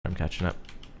catching up.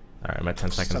 Alright, I'm at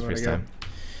 10 seconds Somewhere first to go. time.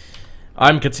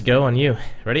 I'm good to go on you.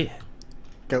 Ready?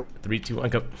 Go. 3, 2, 1,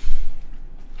 go.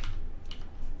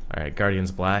 Alright,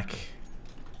 Guardian's black.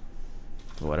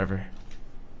 Whatever.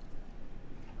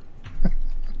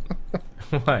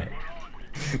 What?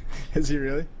 Is he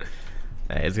really?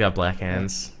 Hey, he's got black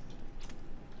hands.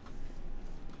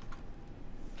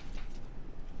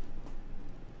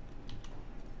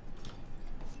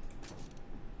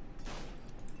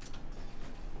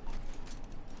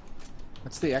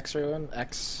 What's the X-ray one?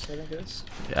 X, I think it is.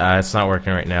 It's not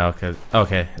working right now.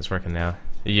 Okay, it's working now.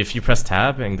 If you press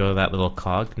tab and go to that little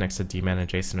cog next to D-Man and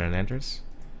Jason and Anders.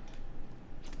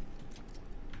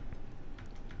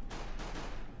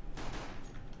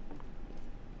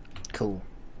 Cool.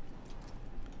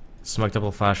 Smoke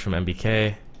double flash from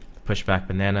MBK. Push back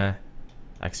banana.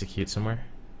 Execute somewhere.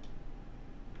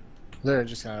 They're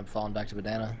just kind of falling back to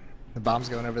banana. The bomb's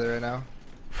going over there right now.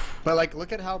 But like,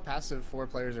 look at how passive 4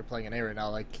 players are playing in A right now.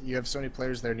 Like, you have so many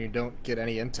players there and you don't get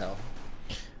any intel.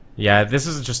 Yeah, this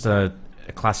is just a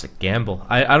classic gamble.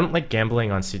 I don't like gambling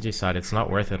on CG side. It's not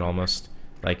worth it almost.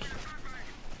 Like,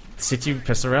 CT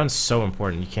pistol round is so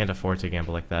important. You can't afford to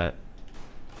gamble like that.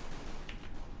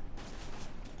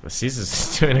 But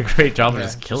C's doing a great job of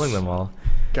just killing them all.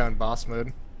 Going boss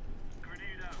mode.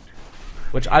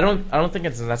 Which I don't think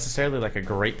it's necessarily like a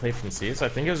great play from C's. I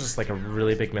think it was just like a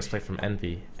really big misplay from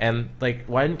EnVy. And like,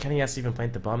 why didn't Kenny S even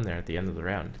plant the bomb there at the end of the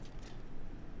round?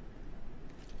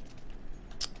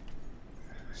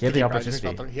 He had the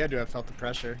opportunity. He had to have felt the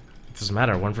pressure. It doesn't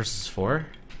matter. 1 versus 4,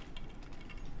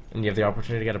 and you have the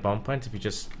opportunity to get a bomb plant if you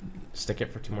just stick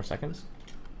it for 2 more seconds.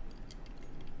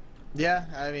 Yeah,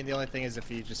 I mean, the only thing is if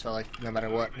he just felt like no matter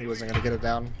what, he wasn't going to get it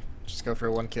down, just go for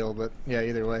a 1 kill. But yeah,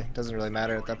 either way, it doesn't really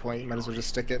matter at that point. You might as well just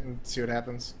stick it and see what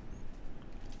happens.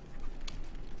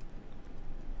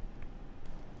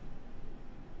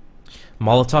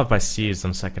 Molotov by C's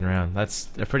on second round. That's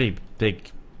a pretty big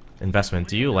investment.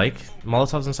 Do you like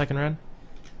Molotovs in second round?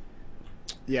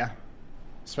 Yeah,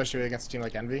 especially against a team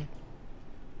like EnVy.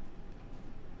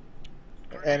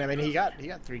 And I mean, he got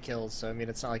 3 kills, so I mean,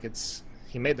 it's not like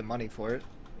he made the money for it.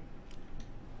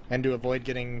 And to avoid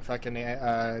getting fucking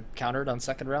countered on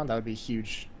second round, that would be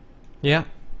huge. Yeah.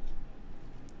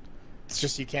 It's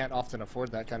just you can't often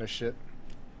afford that kind of shit.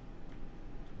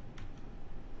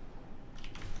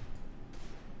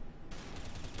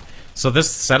 So this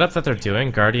setup that they're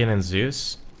doing, Guardian and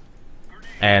Zeus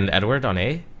and Edward on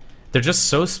A, they're just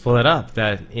so split up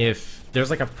that if there's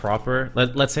like a proper...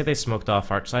 Let's say they smoked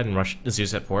off Arch side and rushed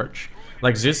Zeus at Porch.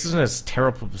 Like, Zeus is in a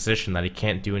terrible position that he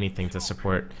can't do anything to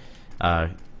support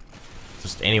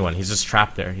just anyone. He's just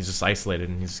trapped there. He's just isolated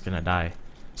and he's gonna die.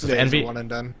 So Yeah, if he's EnVy, one and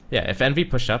done. yeah, if EnVy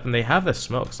pushed up and they have the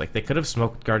smokes, like they could have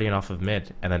smoked Guardian off of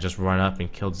mid and then just run up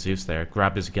and killed Zeus there,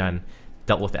 grabbed his gun,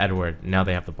 dealt with Edward. Now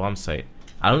they have the bomb site.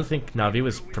 I don't think NaVi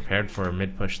was prepared for a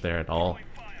mid push there at all.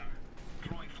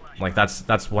 Like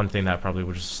that's one thing that probably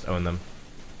would just own them.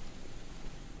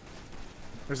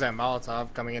 There's that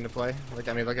Molotov coming into play. Like,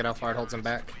 I mean, look at how far it holds him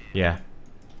back. Yeah.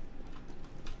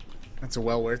 That's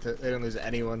well worth it. They didn't lose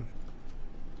anyone.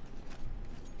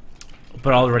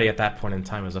 But already at that point in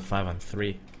time it was a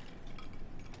 5-on-3.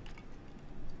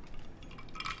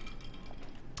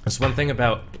 That's one thing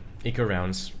about eco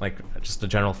rounds, like just the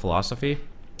general philosophy.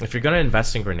 If you're gonna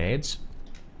invest in grenades,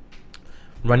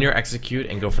 run your execute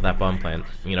and go for that bomb plant,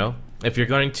 you know? If you're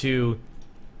going to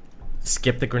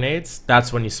skip the grenades,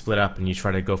 that's when you split up and you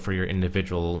try to go for your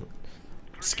individual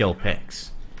skill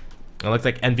picks. It looked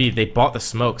like EnVy, they bought the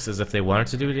smokes as if they wanted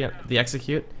to do the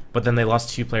execute, but then they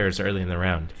lost 2 players early in the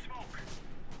round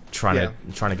trying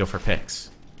to go for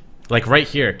picks. Like right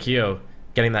here, Keo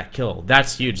getting that kill.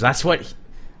 That's huge. That's what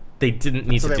they didn't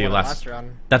need to do last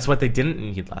round. That's what they didn't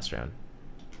need last round.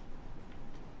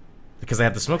 Because they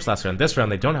had the smokes last round. This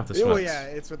round they don't have the smokes. Oh yeah,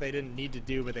 it's what they didn't need to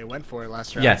do, but they went for it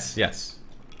last round. Yes, yes.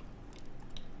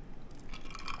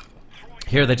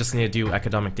 Here they just need to do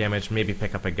economic damage, maybe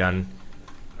pick up a gun,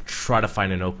 try to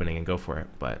find an opening and go for it,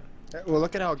 but... Well,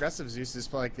 look at how aggressive Zeus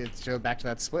is. Like, it showed back to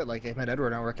that split. Like, him and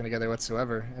Edward aren't working together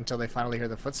whatsoever until they finally hear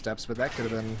the footsteps, but that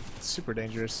could have been super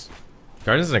dangerous.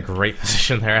 Guardian's in a great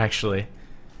position there, actually.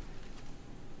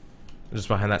 Just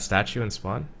behind that statue and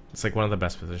spawn. It's like one of the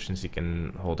best positions you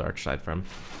can hold Arch side from.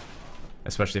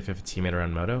 Especially if you have a teammate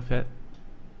around Moto pit.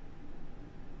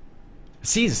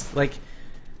 C's, like,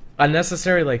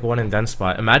 unnecessary, like, one and done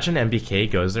spot. Imagine MBK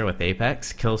goes there with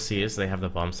Apex, kills C's, they have the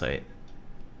bomb site.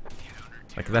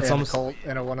 Like, that's and almost... Colt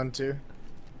in a 1-on-2.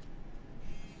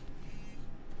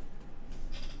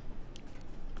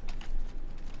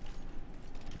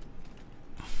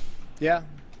 Yeah.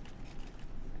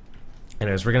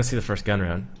 Anyways, we're gonna see the first gun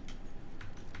round.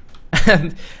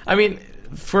 And I mean,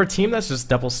 for a team that's just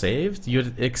double saved,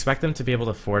 you'd expect them to be able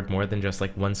to afford more than just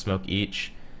like one smoke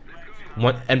each.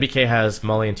 NBK has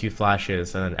Molly and 2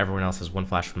 flashes, and then everyone else has 1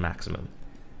 flash from maximum.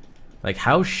 Like,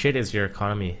 how shit is your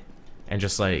economy? And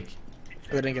just like,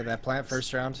 They didn't get that plant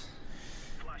first round.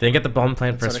 they didn't get the bomb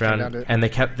plant That's first what it came round, down to.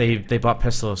 and they bought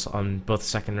pistols on both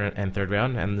second and third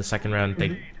round. And the second round,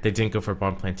 they didn't go for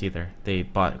bomb plant either. They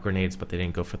bought grenades, but they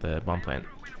didn't go for the bomb plant.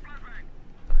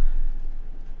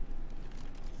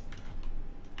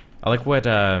 I like what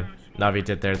NaVi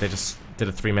did there. They just did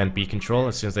a 3-man B control.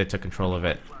 As soon as they took control of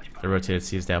it, they rotated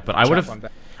C's down. But I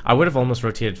would have almost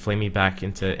rotated Flamey back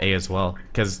into A as well,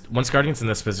 because once Guardian's in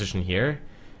this position here,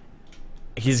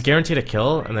 he's guaranteed a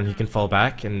kill, and then he can fall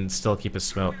back and still keep his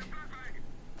smoke.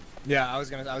 Yeah, I was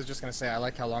just gonna say, I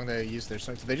like how long they used their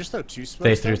smoke. Did they just throw 2 smokes?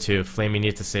 They threw 2. Flamey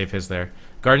needed to save his there.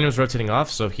 Guardian was rotating off,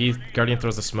 so Guardian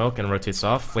throws the smoke and rotates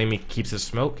off. Flamey keeps his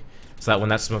smoke, so that when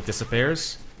that smoke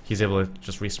disappears, he's able to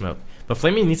just re-smoke. But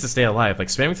Flamey needs to stay alive. Like,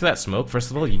 spamming through that smoke,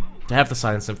 first of all, you have the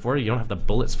silence in for it, you don't have the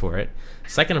bullets for it.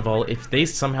 Second of all, if they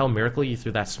somehow miracle you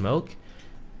through that smoke,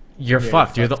 you're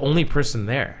fucked. You're the only person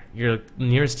there. Your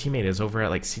nearest teammate is over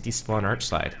at like CT spawn arch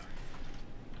side.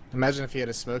 Imagine if he had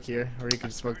a smoke here, where he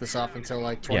could smoke this off until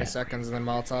like 20 seconds and then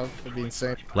Molotov. It'd be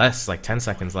insane. Less, like 10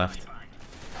 seconds left.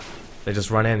 They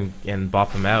just run in and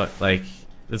bop him out. Like,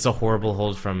 it's a horrible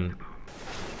hold from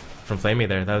Flamey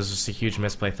there. That was just a huge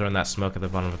misplay throwing that smoke at the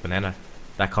bottom of a banana.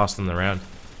 That cost them the round.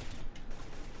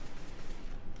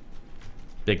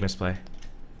 Big misplay.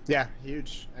 Yeah,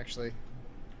 huge, actually.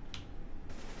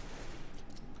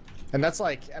 And that's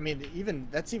like, I mean,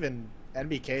 that's even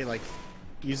NBK, like,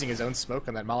 using his own smoke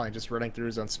on that molly and just running through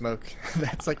his own smoke.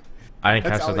 That's like... I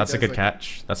didn't catch that. That's a good like,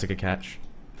 catch. That's a good catch.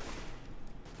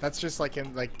 That's just like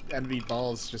him, like, NV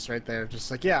balls just right there.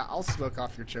 Just like, yeah, I'll smoke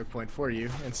off your choke point for you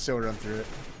and still run through it.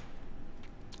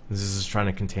 This is just trying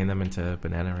to contain them into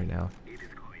banana right now.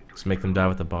 Just make them die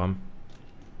with the bomb.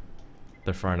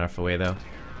 They're far enough away, though.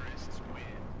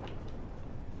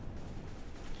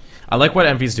 I like what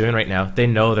Envy's doing right now. They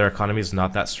know their economy is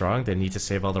not that strong. They need to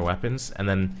save all their weapons, and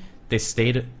then they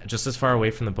stayed just as far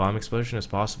away from the bomb explosion as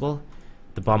possible.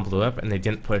 The bomb blew up, and they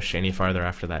didn't push any farther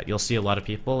after that. You'll see a lot of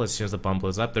people, as soon as the bomb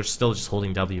blows up, they're still just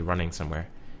holding W running somewhere.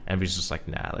 Envy's just like,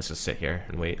 nah, let's just sit here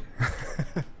and wait.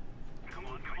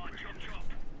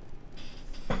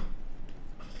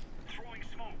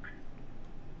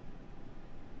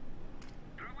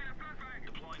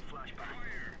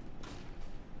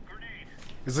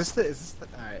 Is this the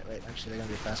alright, wait, actually they're gonna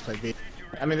be a fast play B.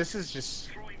 I mean, this is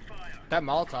just, that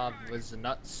Molotov was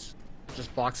nuts.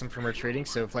 Just blocks him from retreating,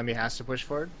 so Flamey has to push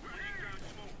forward.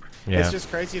 Yeah. It's just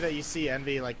crazy that you see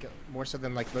Envy, like, more so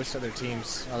than, like, most other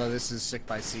teams, although this is sick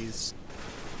by C's.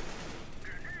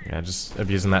 Yeah, just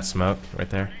abusing that smoke right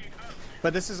there.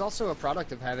 But this is also a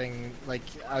product of having, like,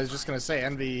 I was just gonna say,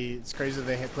 Envy, it's crazy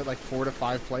they had put like 4 to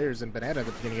 5 players in Banana at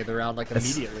the beginning of the round, like,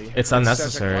 immediately. It's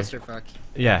unnecessary. Such a clusterfuck.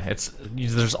 Yeah,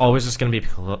 there's always just going to be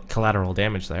collateral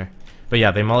damage there. But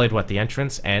yeah, they mollied, what, the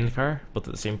entrance and car, both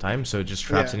at the same time, so it just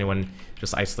traps anyone,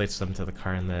 just isolates them to the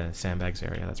car in the sandbags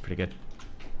area. That's pretty good.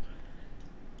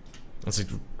 That's a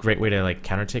great way to, like,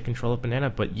 counter-take control of Banana,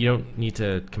 but you don't need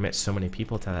to commit so many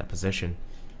people to that position.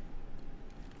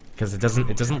 Because it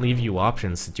doesn't leave you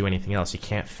options to do anything else. You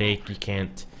can't fake, you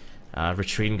can't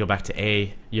retreat and go back to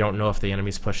A. You don't know if the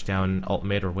enemy's pushed down alt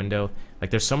mid or window. Like,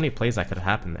 there's so many plays that could have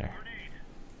happened there.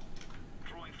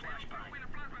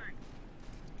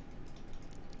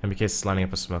 MBK's lining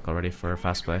up a smoke already for a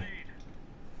fast play.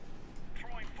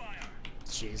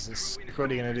 Jesus. What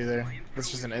are you gonna do there?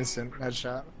 That's just an instant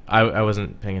headshot. I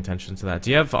wasn't paying attention to that. Do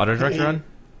you have auto director on?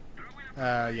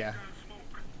 Yeah.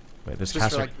 Wait, there's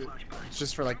Just caster.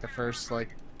 just for like the first like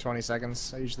 20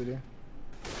 seconds, I usually do.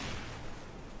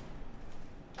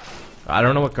 I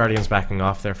don't know what Guardian's backing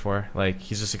off there for. Like,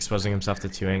 he's just exposing himself to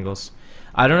 2 angles.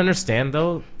 I don't understand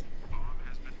though.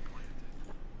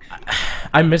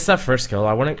 I missed that first kill.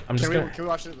 I'm just gonna. Can we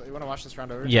watch it? You want to watch this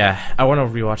round over? Yeah, I want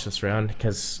to rewatch this round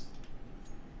because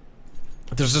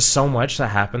there's just so much that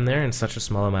happened there in such a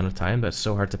small amount of time that's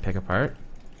so hard to pick apart.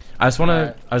 I just want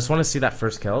to see that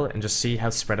first kill and just see how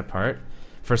spread apart.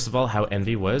 First of all, how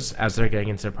Envy was as they're getting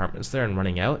into apartments there and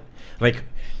running out. Like,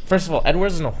 first of all,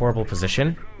 Edward's in a horrible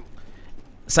position.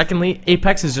 Secondly,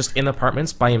 Apex is just in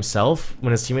apartments by himself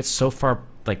when his teammates so far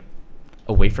like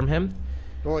away from him.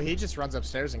 Well, he just runs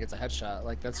upstairs and gets a headshot.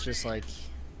 Like, that's just like,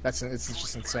 it's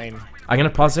just insane. I'm gonna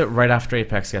pause it right after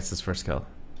Apex gets his first kill.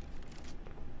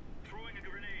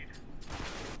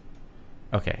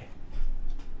 Okay.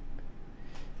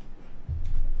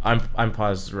 I'm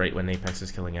paused right when Apex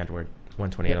is killing Edward.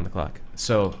 128 on the clock.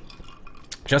 So,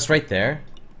 just right there,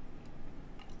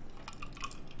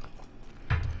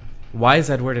 Why is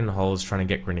Edward in halls trying to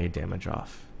get grenade damage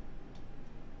off?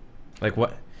 Like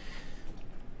what?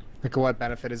 Like what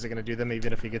benefit is it going to do them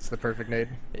even if he gets the perfect nade?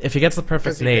 If he gets the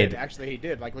perfect nade, Actually, he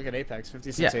did. Like look at Apex,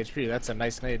 56 Yeah. HP. That's a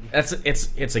nice nade.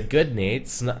 it's a good nade.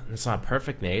 It's not a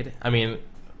perfect nade. I mean,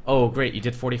 oh great, you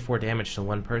did 44 damage to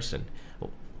one person.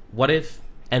 What if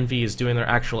NV is doing their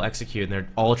actual execute and they're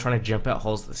all trying to jump out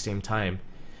halls at the same time,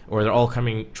 or they're all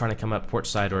trying to come up port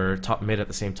side or top mid at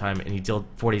the same time, and you deal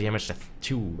 40 damage to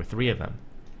 2 or 3 of them?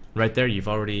 Right there, you've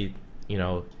already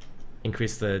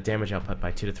increased the damage output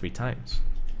by 2 to 3 times.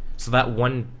 So that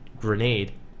one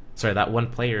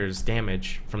player's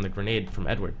damage from the grenade from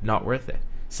Edward, not worth it.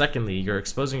 Secondly, you're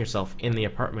exposing yourself in the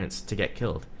apartments to get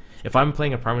killed. If I'm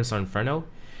playing apartments on Inferno,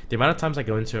 the amount of times I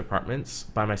go into apartments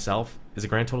by myself is a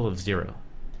grand total of 0.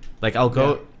 Like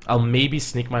I'll maybe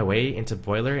sneak my way into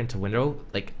boiler, into window,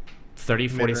 like 30,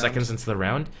 40 seconds into the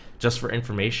round, just for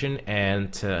information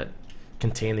and to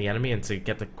contain the enemy and to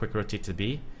get the quick rotate to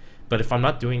B. But if I'm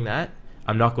not doing that,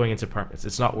 I'm not going into apartments.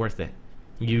 It's not worth it.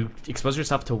 You expose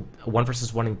yourself to a 1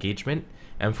 versus 1 engagement,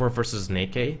 M4 versus an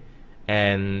AK,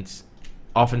 and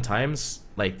oftentimes,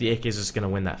 like, the AK is just going to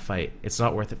win that fight. It's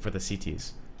not worth it for the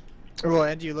CTs. Well,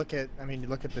 and you look at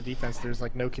the defense, there's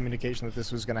like no communication that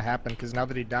this was going to happen, because now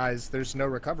that he dies, there's no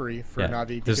recovery for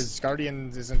NaVi, because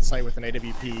Guardian is in sight with an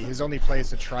AWP. His only play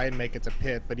is to try and make it to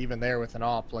pit, but even there with an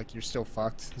AWP, like, you're still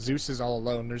fucked. Zeus is all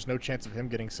alone. There's no chance of him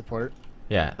getting support.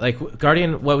 Yeah, like,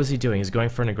 Guardian, what was he doing? He's going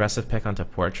for an aggressive pick onto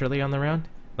Porch early on the round?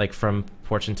 Like, from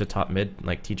Porch into top mid,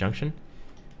 like T-junction?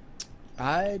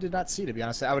 I did not see, to be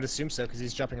honest. I would assume so, because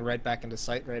he's jumping right back into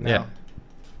sight right now. Yeah.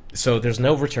 So there's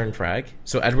no return frag.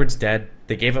 So Edward's dead.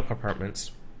 They gave up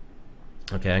apartments.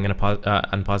 Okay, I'm going to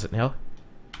unpause it now.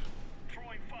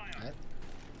 Right.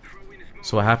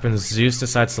 So what happens, Zeus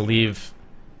decides to leave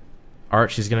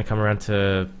Arch. He's going to come around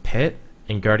to pit,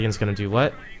 and Guardian's going to do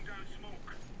what?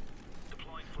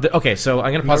 Okay, so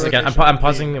I'm going to pause it again. I'm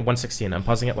pausing at 116. I'm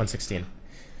pausing at 116.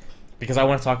 Because I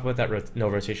want to talk about that no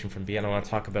rotation from B, and I want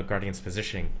to talk about Guardian's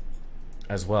positioning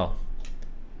as well.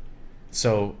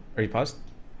 So, are you paused?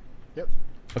 Yep.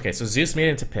 Okay, so Zeus made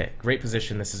it into pit. Great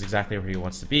position. This is exactly where he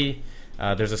wants to be.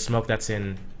 There's a smoke that's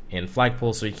in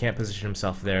flagpole, so he can't position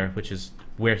himself there, which is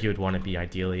where he would want to be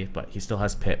ideally, but he still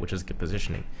has pit, which is good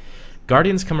positioning.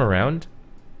 Guardians come around,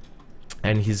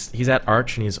 and he's at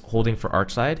Arch, and he's holding for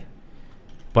Arch side,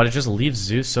 but it just leaves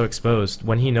Zeus so exposed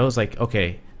when he knows, like,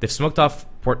 okay, they've smoked off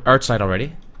Arch side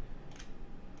already.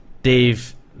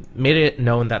 They've made it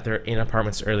known that they're in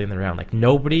apartments early in the round. Like,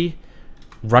 nobody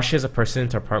rushes a person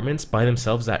into apartments by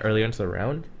themselves that early into the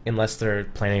round unless they're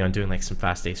planning on doing, like, some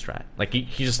fast A strat. Like, you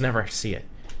just never see it.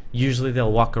 Usually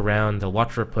they'll walk around, they'll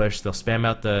watch for a push, they'll spam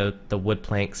out the wood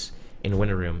planks in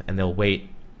winter room, and they'll wait,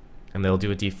 and they'll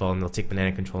do a default, and they'll take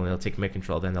banana control, and they'll take mid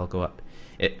control, then they'll go up.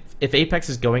 If Apex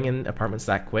is going in apartments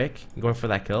that quick, going for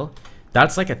that kill,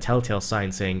 that's like a telltale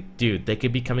sign saying, dude, they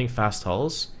could be coming fast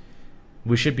hulls.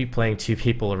 We should be playing 2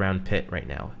 people around pit right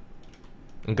now.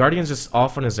 And Guardian's just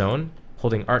off on his own,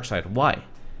 holding Arch side. Why?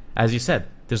 As you said,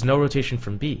 there's no rotation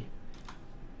from B.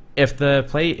 If the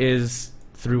play is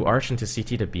through Arch into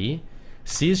CT to B,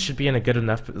 C's should be in a good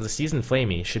enough, the C's and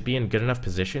Flamey should be in good enough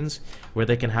positions where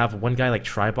they can have one guy like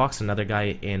Trybox, another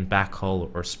guy in back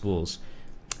hull or spools,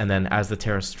 and then as the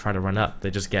terrorists try to run up, they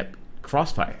just get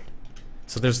crossfired.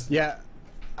 So there's... Yeah,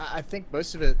 I think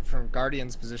most of it from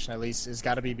Guardian's position, at least, has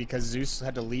got to be because Zeus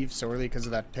had to leave so early because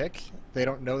of that pick. They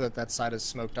don't know that that side is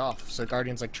smoked off, so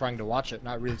Guardian's like trying to watch it,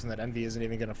 not realizing that NV isn't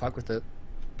even going to fuck with it.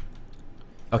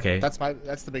 Okay. That's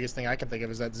the biggest thing I can think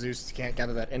of, is that Zeus can't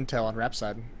gather that intel on rep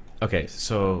side. Okay,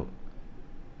 so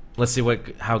let's see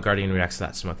how Guardian reacts to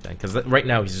that smoke then, because right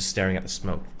now he's just staring at the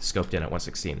smoke, scoped in at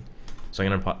 116. So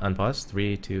I'm gonna unpause.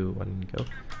 3, 2, 1, go.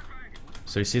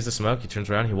 So he sees the smoke, he turns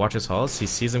around, he watches halls, he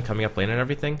sees them coming up lane and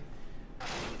everything.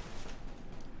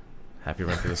 Happy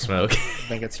run through the smoke. I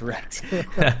think it's wrecked.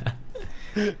 Yeah,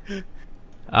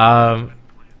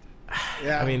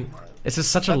 I mean, it's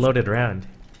just such a loaded round.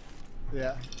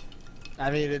 Yeah.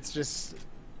 I mean, it's just...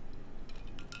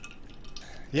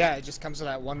 Yeah, it just comes to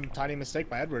that one tiny mistake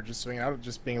by Edward, just swinging out,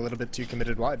 just being a little bit too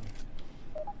committed wide.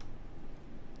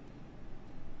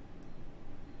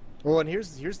 Well, and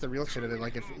here's the real shit of it.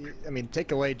 Like,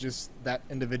 take away just that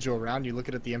individual round, you look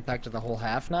at the impact of the whole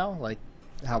half now, like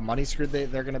how money screwed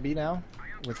they're going to be now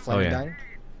with Flame dying.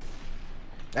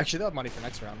 Actually, they'll have money for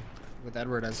next round with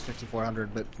Edward as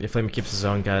 5,400, but if Flame keeps his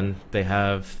own gun, they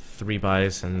have 3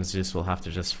 buys, and Zeus will have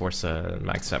to just force a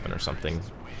Mag 7 or something.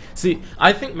 See,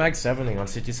 I think Mag 7ing on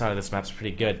City side of this map's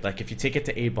pretty good. Like, if you take it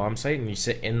to a bomb site and you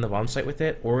sit in the bomb site with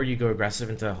it, or you go aggressive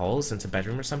into halls, into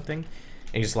bedroom or something,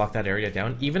 and you just lock that area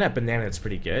down, even at banana it's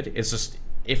pretty good. It's just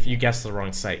if you guess the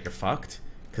wrong site, you're fucked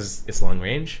because it's long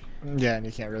range. Yeah, and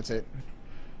you can't rotate.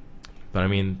 But I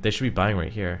mean, they should be buying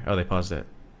right here. Oh, they paused it.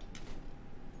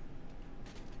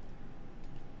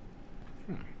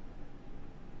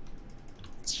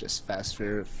 Let's just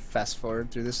fast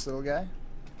forward through this little guy.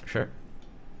 Sure.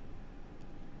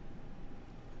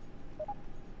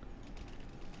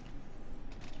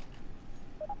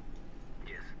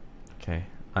 Okay,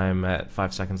 I'm at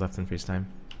 5 seconds left in freeze time.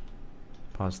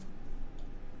 Paused.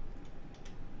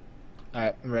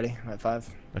 Alright, I'm ready. I'm at 5.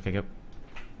 Okay, go.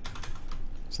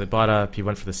 So they bought up, he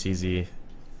went for the CZ.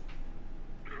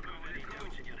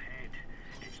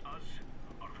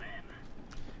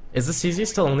 Is the CZ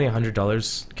still only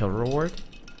 $100 kill reward?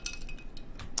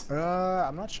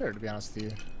 I'm not sure, to be honest with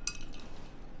you.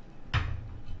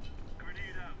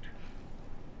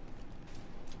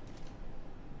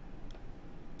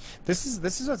 This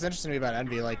is what's interesting to me about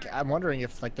EnVy. Like, I'm wondering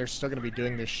if like they're still gonna be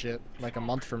doing this shit like a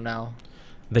month from now.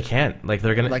 They can't. Like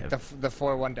they're gonna like the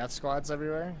 4-1 death squads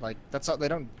everywhere. Like that's all they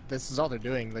don't. This is all they're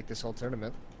doing. Like this whole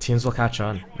tournament. Teams will catch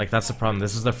on. Like that's the problem.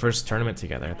 This is their first tournament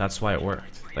together. That's why it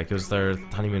worked. Like it was their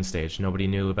honeymoon stage. Nobody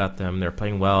knew about them. They're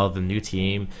playing well. The new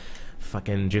team,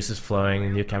 fucking juice is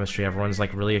flowing. New chemistry. Everyone's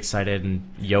like really excited and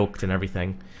yoked and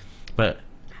everything. But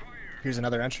here's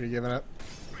another entry giving it.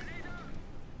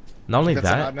 Not only that's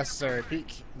that, an unnecessary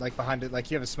peek. Like behind it, like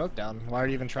you have a smoke down. Why are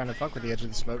you even trying to fuck with the edge of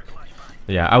the smoke?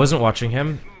 yeah, I wasn't watching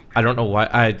him. I don't know why.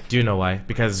 I do know why.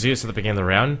 Because Zeus at the beginning of the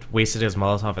round wasted his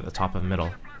Molotov at the top of the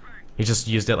middle. He just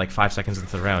used it like 5 seconds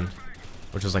into the round,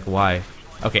 which was like why.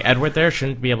 Okay, Edward there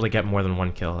shouldn't be able to get more than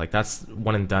 1 kill. Like that's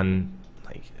one and done.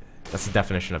 Like that's the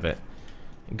definition of it.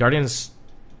 Guardian's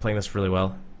playing this really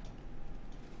well.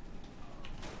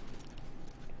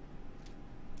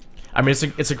 I mean,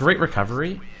 it's a great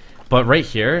recovery. But right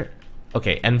here,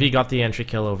 okay, NV got the entry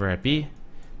kill over at B.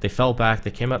 They fell back.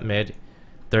 They came up mid.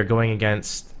 They're going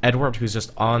against Edward, who's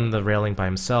just on the railing by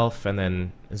himself, and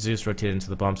then Zeus rotated into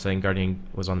the bomb site, and Guardian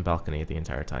was on the balcony the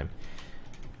entire time.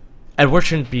 Edward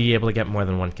shouldn't be able to get more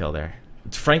than 1 kill there.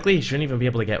 Frankly, he shouldn't even be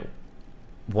able to get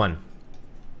 1.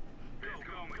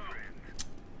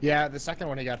 Yeah, the second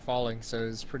one he got falling, so it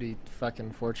was pretty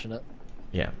fucking fortunate.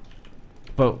 Yeah.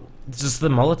 But just the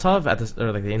Molotov at the,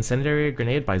 or like the incendiary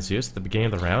grenade by Zeus at the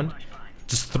beginning of the round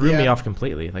just threw me off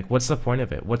completely. Like, what's the point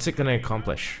of it? What's it gonna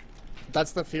accomplish?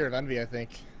 That's the fear of EnVy, I think,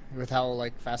 with how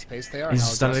like fast-paced they are. He's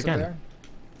just done it again.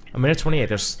 A minute 28.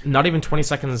 There's not even 20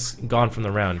 seconds gone from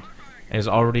the round, and he's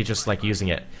already just like using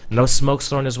it. No smokes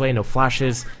thrown his way, no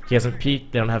flashes. He hasn't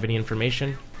peeked. They don't have any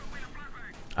information.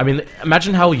 I mean,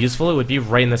 imagine how useful it would be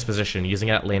right in this position, using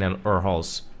it at lane or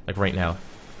halls, like right now.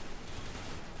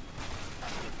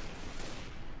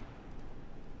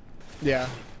 Yeah,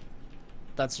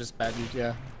 that's just bad.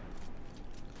 Yeah.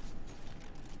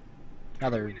 Now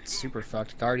they're super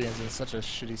fucked. Guardian's in such a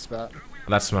shitty spot.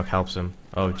 That smoke helps him.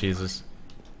 Oh Jesus.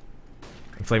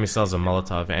 And Flamey still has a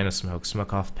Molotov and a smoke.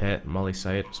 Smoke off pit, molly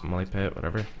site, molly pit,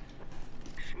 whatever.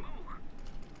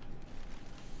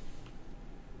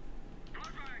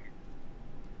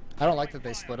 I don't like that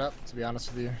they split up, to be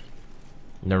honest with you.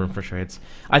 No room for trades.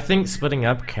 I think splitting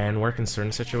up can work in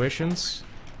certain situations.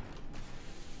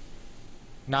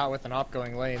 Not with an op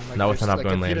going lane. Like, not with an op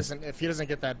going lane. If he doesn't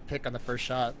get that pick on the first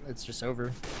shot, it's just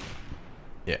over.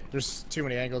 Yeah. There's too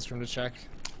many angles for him to check.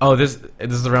 Oh, this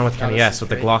is the round with Kenny S with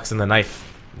great. the Glocks and the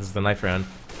knife. This is the knife round.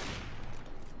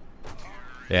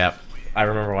 Yeah, I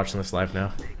remember watching this live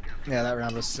now. Yeah, that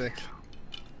round was sick.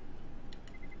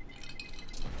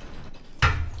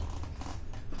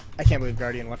 I can't believe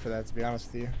Guardian went for that, to be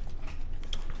honest with you.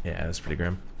 Yeah, it was pretty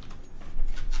grim.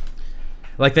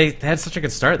 Like, they had such a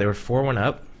good start. They were 4-1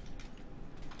 up.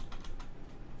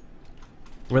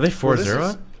 Were they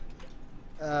 4-0 up?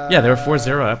 Yeah, they were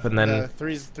 4-0 up, and then...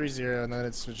 3-0, and then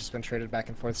it's just been traded back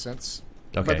and forth since.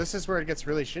 Okay. But this is where it gets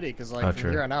really shitty, because, like,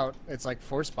 from here on out, it's, like,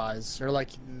 force buys. Or, like,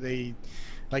 they...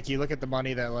 Like, you look at the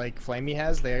money that, like, Flamey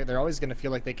has, they're always going to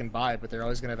feel like they can buy, but they're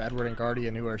always going to have Edward and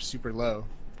Guardian who are super low.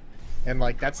 And,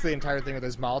 like, that's the entire thing with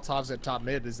those Molotovs at top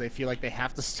mid, is they feel like they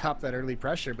have to stop that early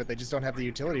pressure, but they just don't have the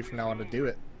utility from now on to do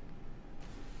it.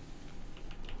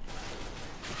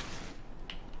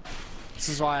 This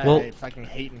is why I fucking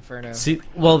hate Inferno. See,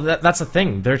 well, that's the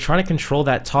thing. They're trying to control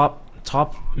that top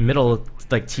middle,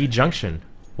 like, T junction.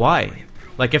 Why?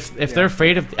 Like, if they're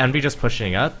afraid of EnVy just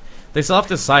pushing up, they still have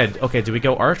to decide, okay, do we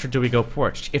go arch or do we go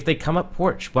porch? If they come up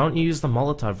porch, why don't you use the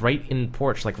Molotov right in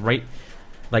porch, like, right...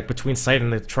 like between site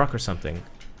and the truck or something,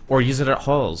 or use it at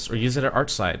halls, or use it at arch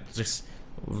side. Just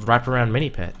wrap around mini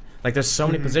pit. Like there's so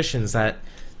many positions that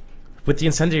with the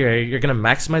incendiary you're gonna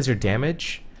maximize your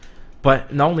damage,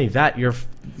 but not only that, you're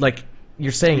like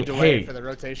you're saying, hey, for the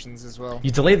rotations as well. You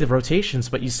delay the rotations,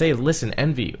 but you say, listen,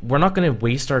 Envy, we're not going to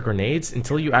waste our grenades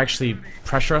until you actually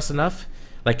pressure us enough,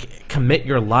 like commit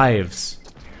your lives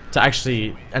to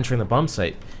actually entering the bomb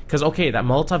site. Because okay, that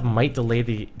Molotov might delay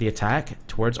the attack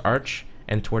towards Arch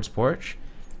and towards Porch,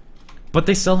 but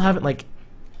they still haven't, like,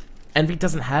 Envy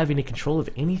doesn't have any control of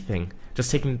anything,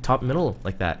 just taking top middle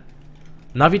like that.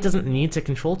 NaVi doesn't need to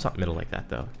control top middle like that,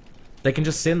 though. They can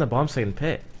just sit in the bomb site and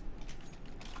pit.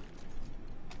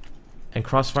 And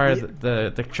crossfire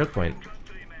the choke point.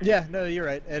 Yeah, no, you're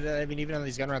right. And I mean, even on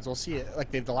these gun rounds, we'll see it.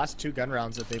 Like the last 2 gun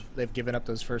rounds that they've given up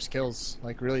those first kills,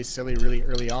 like really silly, really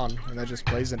early on, and that just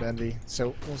plays into Envy.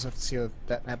 So we'll just have to see if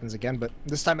that happens again. But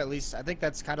this time, at least, I think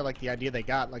that's kind of like the idea they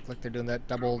got. Like they're doing that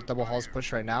double halls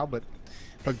push right now, but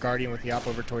put Guardian with the op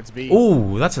over towards B.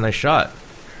 Ooh, that's a nice shot.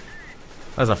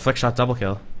 That was a flick shot double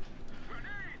kill.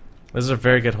 This is a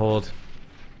very good hold.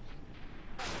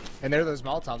 And there are those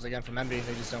Molotovs again from Envy.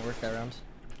 They just don't work that round.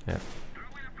 Yeah.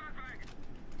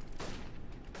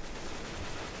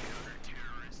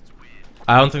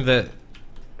 I don't think that...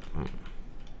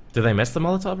 Did they miss the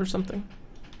Molotov or something?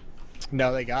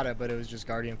 No, they got it, but it was just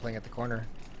Guardian playing at the corner.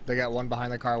 They got one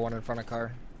behind the car, one in front of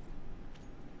car.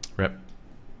 Rip. That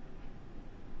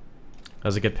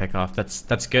was a good pick off. That's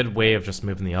a good way of just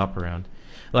moving the op around.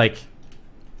 Like,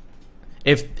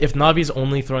 if NaVi's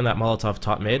only throwing that Molotov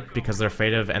top mid because they're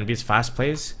afraid of Envy's fast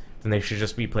plays, then they should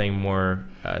just be playing more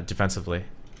defensively,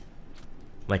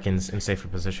 like in safer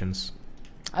positions.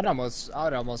 I'd almost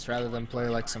rather them play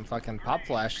like some fucking pop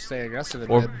flash, stay aggressive in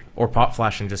or mid. Or pop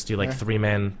flash and just do like three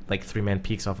man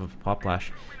peeks off of pop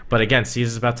flash. But again, C's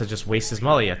is about to just waste his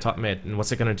molly at top mid, and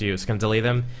what's it gonna do? It's gonna delay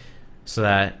them so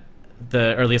that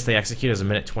the earliest they execute is a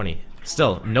minute 20.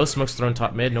 Still, no smokes thrown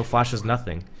top mid, no flashes,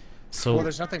 nothing. So well,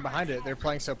 there's nothing behind it. They're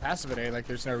playing so passive today. Like,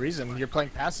 there's no reason. You're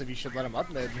playing passive. You should let them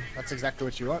up mid. That's exactly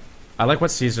what you want. I like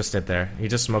what C's just did there. He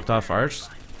just smoked off Arch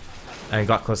and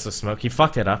got close to the smoke. He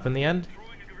fucked it up in the end,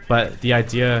 but the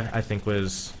idea I think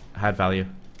had value.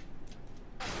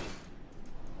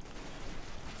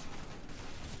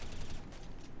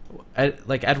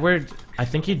 Like Edward, I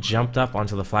think he jumped up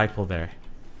onto the flagpole there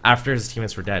after his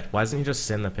teammates were dead. Why doesn't he just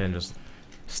sit in the pin, just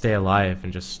stay alive,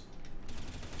 and just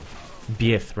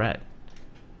be a threat?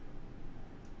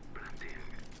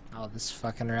 Oh, this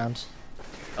fucking round.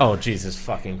 Oh, Jesus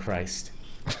fucking Christ.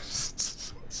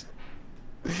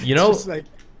 You know, like,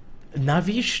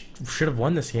 NaVi should have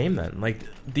won this game then. Like,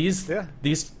 these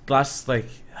last, like,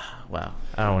 wow.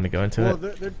 I don't want to go into it.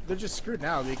 Well, they're just screwed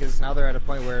now because now they're at a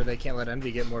point where they can't let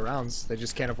Envy get more rounds. They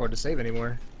just can't afford to save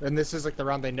anymore. And this is like the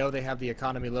round they know they have the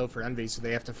economy low for Envy, so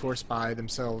they have to force buy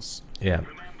themselves. Yeah.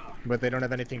 But they don't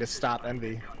have anything to stop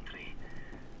Envy.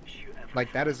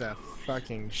 Like, that is a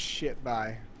fucking shit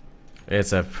buy.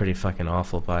 It's a pretty fucking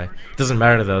awful buy. Doesn't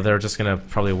matter though, they're just gonna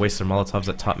probably waste their Molotovs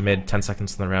at top mid 10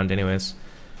 seconds in the round anyways.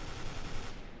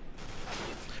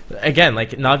 Again,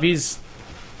 like NaVi's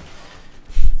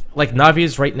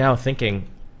right now thinking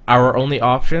our only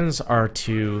options are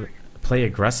to play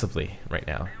aggressively right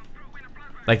now.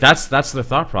 Like that's the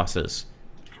thought process.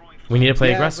 We need to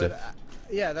play aggressive.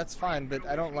 But, yeah, that's fine, but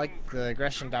I don't like the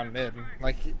aggression down mid.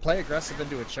 Like, play aggressive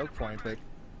into a choke point, but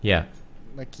yeah.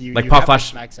 Like you pop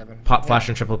flash, pop flash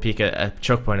and triple peek at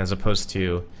choke point as opposed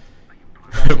to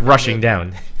rushing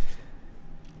down.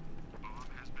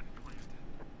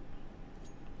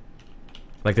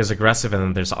 Like there's aggressive and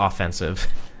then there's offensive.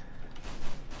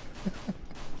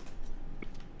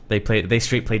 They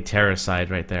straight played terror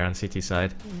side right there on CT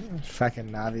side.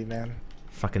 Fucking NaVi, man.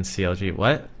 Fucking CLG.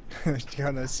 What? You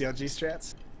on those CLG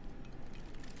strats?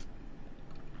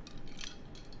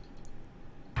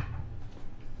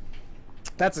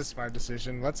 That's a smart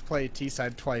decision. Let's play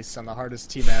T-side twice on the hardest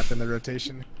T-map in the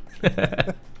rotation. We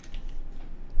are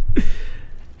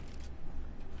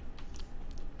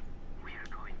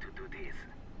going to do this.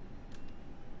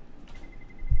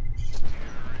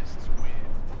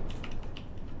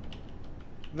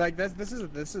 Like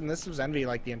this was Envy.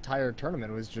 Like the entire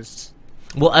tournament was just.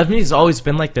 Well, Envy's always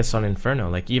been like this on Inferno.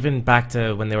 Like even back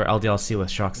to when they were LDLC with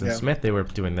Shocks and Smith, they were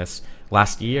doing this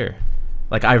last year.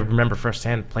 Like, I remember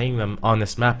firsthand playing them on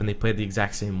this map, and they played the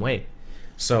exact same way.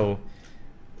 So,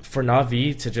 for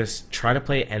NaVi to just try to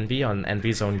play Envy on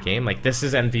Envy's own game, like, this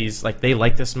is Envy's, like, they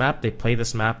like this map, they play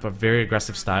this map, a very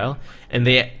aggressive style, and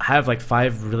they have, like,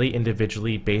 5 really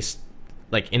individually based,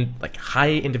 like,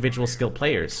 high individual skill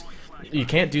players. You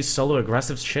can't do solo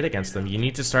aggressive shit against them. You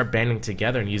need to start banding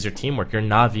together and use your teamwork. You're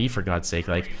NaVi, for God's sake.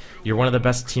 Like, you're one of the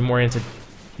best team-oriented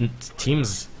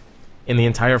teams in the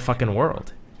entire fucking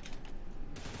world.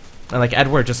 And like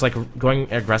Edward just like going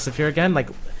aggressive here again, like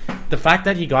The fact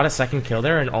that he got a second kill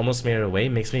there and almost made it away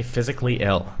makes me physically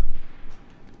ill.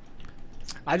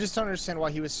 I just don't understand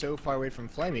why he was so far away from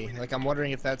Flamey. Like, I'm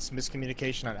wondering if that's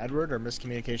miscommunication on Edward or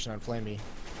miscommunication on Flamey.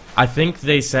 I think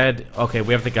they said, okay,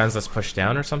 we have the guns, let's push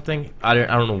down or something. I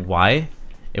don't know why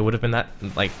it would have been that.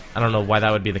 Like, I don't know why that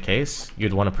would be the case.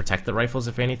 You'd want to protect the rifles,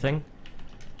 if anything.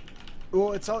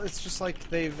 Well, it's just like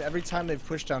every time they've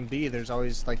pushed down B, there's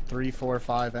always like 3, 4,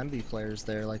 5 NV players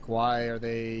there. Like, why are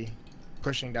they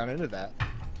pushing down into that?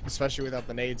 Especially without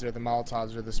the nades or the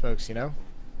Molotovs or the smokes, you know?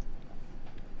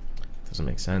 Doesn't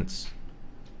make sense.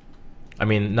 I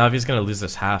mean, Navi's gonna lose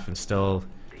this half and still,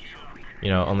 you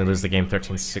know, only lose the game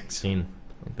 13-16.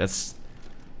 That's...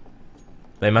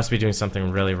 They must be doing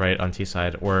something really right on T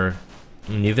side, or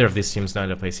neither of these teams know how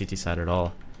to play CT side at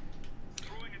all.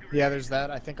 Yeah, there's that.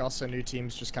 I think also new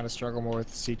teams just kind of struggle more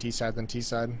with CT side than T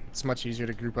side. It's much easier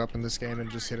to group up in this game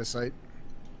and just hit a site.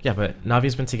 Yeah, but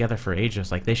Navi's been together for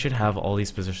ages. Like, they should have all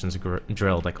these positions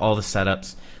drilled, like all the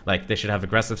setups. Like, they should have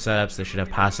aggressive setups, they should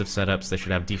have passive setups, they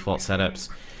should have default setups,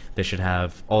 they should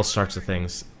have all sorts of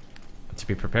things to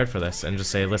be prepared for this. And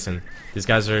just say, listen, these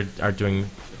guys are doing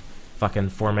fucking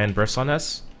 4-man bursts on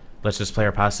us. Let's just play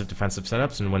our passive defensive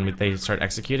setups, and when they start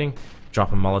executing,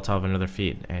 drop a Molotov under their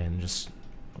feet and just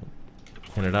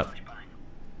clean it up.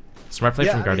 Smart play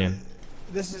from Guardian.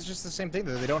 This is just the same thing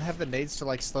though. They don't have the nades to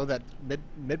like slow that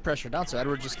mid pressure down, so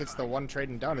Edward just gets the one trade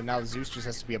and done, and now Zeus just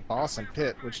has to be a boss in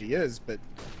pit, which he is. But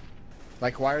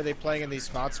like, why are they playing in these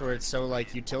spots where it's so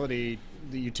like the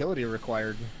utility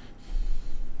required?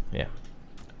 Yeah,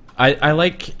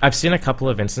 I've seen a couple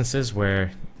of instances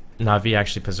where Navi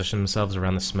actually positioned themselves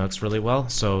around the smokes really well.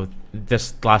 So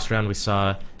this last round we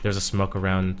saw there's a smoke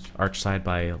around arch side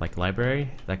by like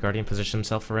library that Guardian positioned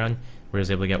himself around, where he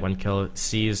was able to get one kill,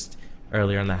 seized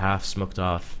earlier in the half, smoked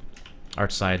off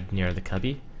arch side near the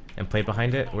cubby and played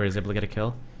behind it, where he was able to get a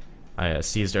kill.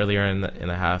 Seized earlier in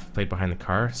the half, played behind the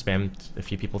car, spammed a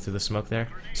few people through the smoke there.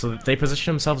 So they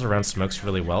position themselves around smokes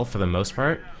really well for the most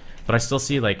part, but I still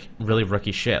see like really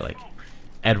rookie shit, like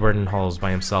Edward in halls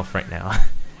by himself right now.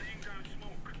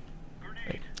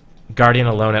 Like, Guardian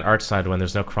alone at arch side when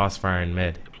there's no crossfire in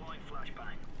mid.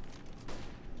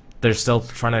 They're still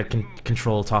trying to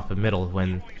control top and middle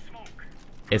when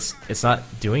it's not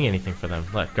doing anything for them.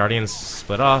 Look, Guardian's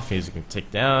split off, he's gonna take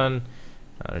down.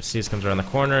 Seas comes around the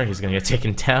corner, he's gonna get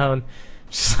taken down.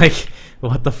 Just like,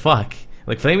 what the fuck?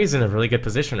 Like, Flamey's in a really good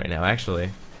position right now,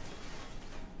 actually.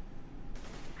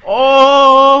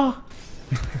 Oh!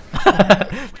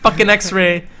 Fucking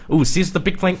X-ray. Ooh, Seas the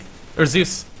big flank. Or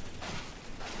Zeus.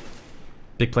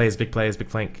 Big plays, big plays, big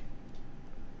flank.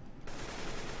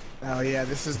 Oh yeah,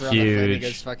 this is the round that Flamey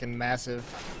goes fucking massive.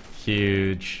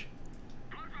 Huge.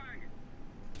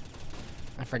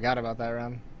 I forgot about that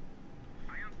round.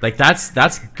 Like,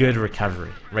 that's good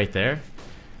recovery right there.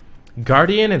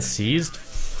 Guardian and Seized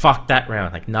fucked that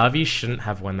round. Like, Navi shouldn't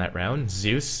have won that round.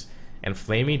 Zeus and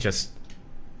Flamey just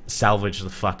salvaged the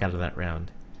fuck out of that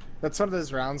round. That's one of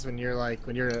those rounds when you're like,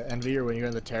 when you're an NV or when you're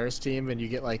in the terrorist team and you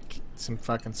get like some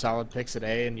fucking solid picks at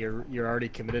A and you're already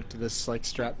committed to this like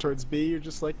strat towards B. You're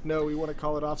just like, no, we want to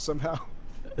call it off somehow.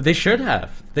 They should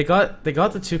have. They got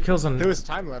the 2 kills on... There was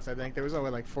time left, I think. There was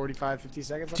only like 45, 50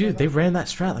 seconds. Dude, they ran that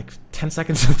strat like 10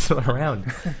 seconds into the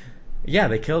round. Yeah,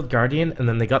 they killed Guardian, and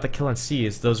then they got the kill on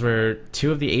Seas. Those were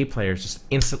 2 of the A players just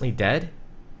instantly dead.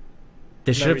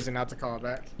 They should no reason not to call it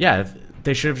back. Yeah,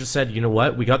 they should have just said, you know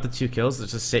what? We got the 2 kills.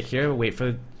 Let's just sit here, wait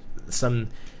for some...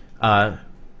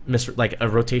 like a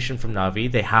rotation from Navi.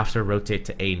 They have to rotate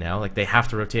to A now. Like, they have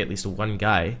to rotate at least one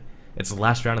guy. It's the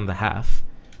last round of the half.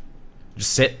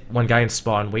 Just sit one guy in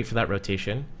spawn, wait for that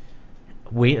rotation,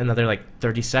 wait another like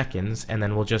 30 seconds, and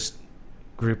then we'll just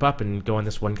group up and go on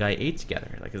this one guy 8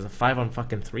 together. Like, it's a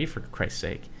 5-on-3 for Christ's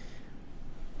sake.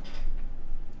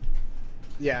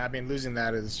 Yeah, I mean, losing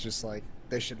that is just like,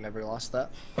 they should never lost that.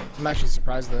 I'm actually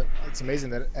surprised that it's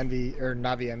amazing that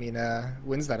Navi,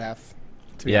 wins that half.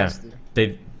 To be honest with you.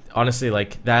 They honestly,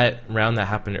 like, that round that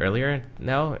happened earlier.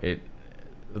 Now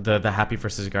the Happy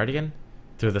versus Guardian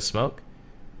through the smoke.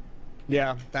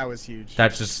 Yeah, that was huge.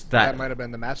 That might have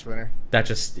been the match winner. That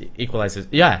just equalizes.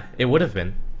 Yeah, it would have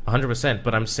been 100%.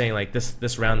 But I'm saying, like,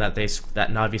 this round that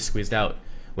Navi squeezed out,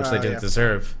 which they didn't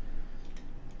deserve.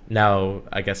 Now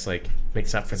I guess like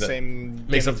makes up for the same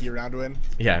round win.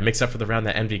 Yeah, it makes up for the round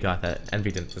that Envy got that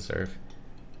Envy didn't deserve.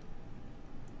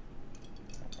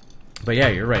 But yeah,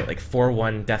 you're right. Like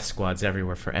 4-1 death squads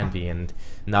everywhere for Envy, and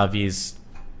Navi's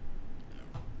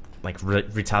like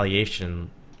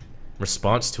retaliation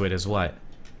response to it is what?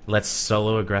 Let's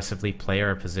solo aggressively play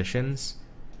our positions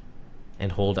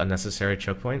and hold unnecessary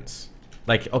choke points.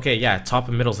 Like, okay, yeah, top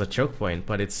and middle's a choke point,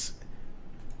 but it's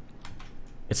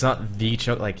It's not the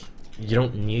choke. Like, you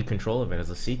don't need control of it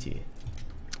as a CT.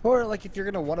 Or like if you're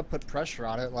gonna want to put pressure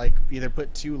on it, like either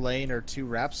put 2 lane or 2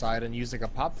 wrap side and use like a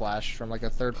pop flash from like a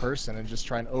third person and just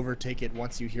try and overtake it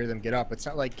once you hear them get up. It's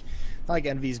not like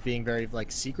EnVy's being very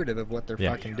like secretive of what they're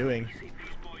fucking doing.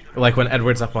 Like when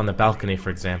Edward's up on the balcony,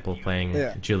 for example, playing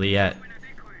Juliet,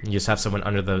 you just have someone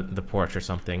under the porch or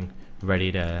something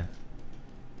ready to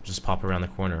just pop around the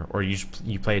corner, or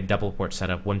you play a double porch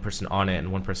setup, one person on it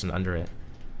and one person under it.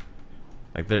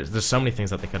 Like there's so many things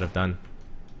that they could have done.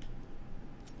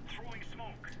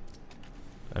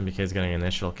 MBK's getting an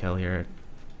initial kill here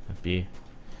at B.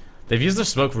 They've used their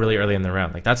smoke really early in the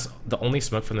round. Like that's the only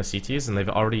smoke from the CTs, and they've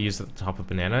already used it at the top of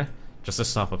Banana just to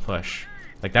stop a push.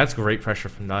 Like that's great pressure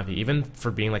from NaVi, even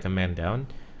for being like a man down.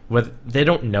 They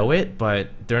don't know it, but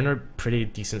they're in a pretty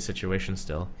decent situation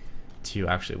still to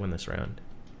actually win this round.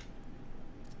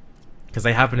 Because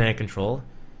they have Banana control.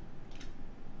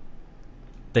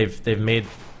 They've made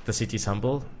the CTs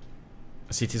humble.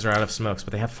 The CTs are out of smokes,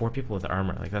 but they have 4 people with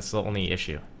armor. Like that's the only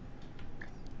issue.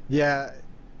 Yeah,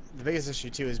 the biggest issue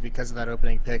too is because of that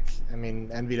opening pick. I mean,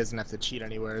 EnVy doesn't have to cheat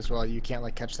anywhere as well. You can't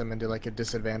like catch them into like a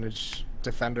disadvantaged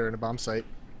defender in a bomb site.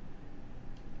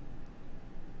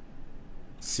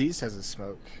 C's has a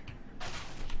smoke,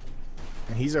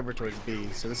 and he's over towards B.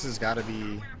 So this has got to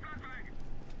be.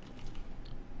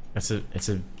 It's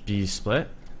a B split.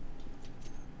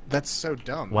 That's so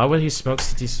dumb. Why would he smoke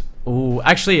CTs? Ooh,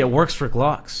 actually, it works for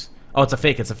Glocks. Oh, it's a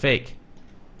fake. It's a fake.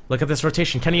 Look at this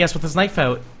rotation. Kenny S with his knife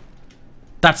out.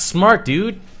 That's smart,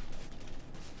 dude.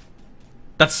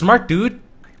 That's smart, dude.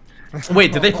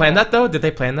 Wait, did they plan that though? Did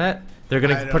they plan that? They're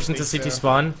gonna push into CT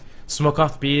spawn, smoke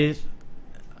off B.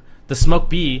 The smoke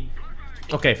B.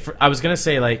 Okay, I was gonna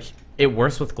say like it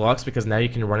works with Glocks because now you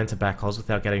can run into back halls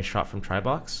without getting shot from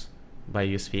Tribox by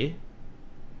USP.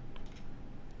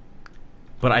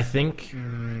 But I think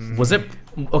was it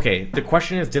okay? The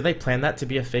question is, did they plan that to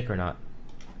be a fake or not?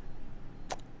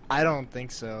 I don't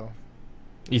think so.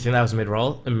 You think that was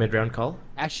a mid-round call?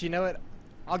 Actually, you know what?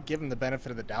 I'll give them the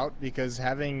benefit of the doubt because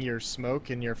having your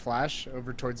smoke and your flash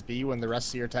over towards B when the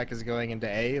rest of your tech is going into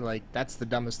A, like that's the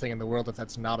dumbest thing in the world if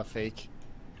that's not a fake.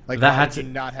 Like that had to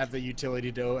not have the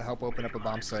utility to help open up a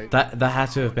bomb site. That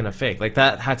had to have been a fake. Like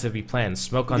that had to be planned.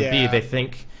 Smoke on B. They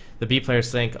think the B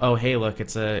players think, oh hey, look,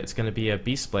 it's gonna be a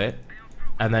B split,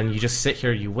 and then you just sit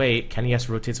here, you wait. Kenny S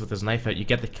rotates with his knife out, you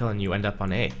get the kill, and you end up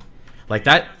on A. Like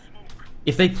that.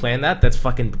 If they plan that, that's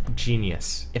fucking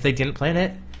genius. If they didn't plan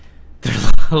it, they're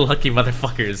lucky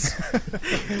motherfuckers.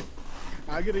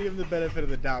 I'm gonna give them the benefit of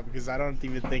the doubt because I don't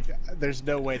even think there's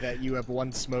no way that you have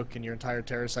one smoke in your entire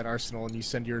terror site arsenal and you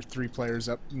send your 3 players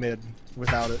up mid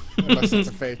without it, unless it's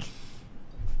a fake.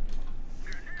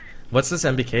 What's this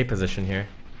MBK position here?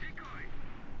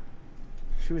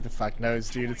 Who the fuck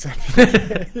knows, dude? It's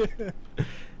MBK.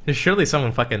 Surely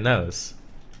someone fucking knows.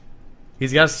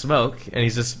 He's got smoke, and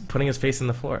he's just putting his face in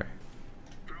the floor.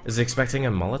 Is he expecting a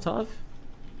Molotov?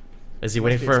 Is he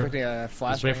waiting for a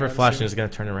flash? He's waiting for a flash, and he's gonna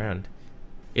turn around.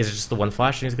 Is it just the one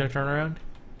flash, and he's gonna turn around?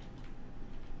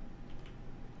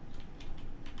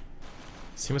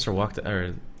 He must have walked,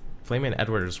 or Flamey and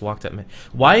Edward just walked at me.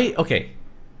 Why? Okay.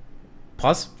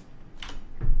 Pause.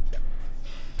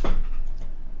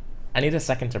 I need a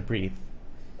second to breathe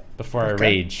before I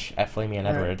rage at Flamey and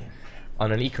Edward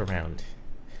on an eco round.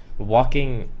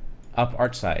 Walking up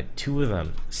arch side, 2 of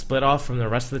them split off from the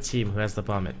rest of the team who has the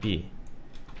bomb at B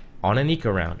on an eco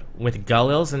round with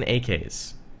Galils and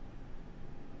AKs.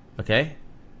 Okay?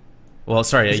 Well,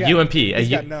 sorry, a UMP. A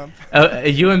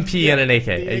UMP and an AK.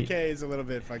 The AK is a little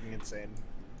bit fucking insane.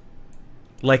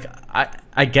 Like,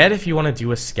 I get if you want to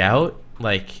do a scout,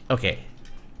 like, okay.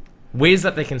 Ways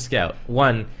that they can scout.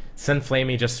 1, send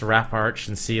Flamey just to wrap arch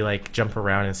and see, like, jump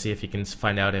around and see if he can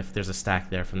find out if there's a stack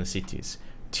there from the CTs.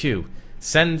 2,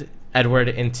 send Edward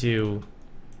into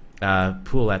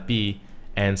pool at B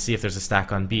and see if there's a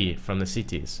stack on B from the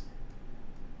CTs.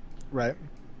 Right.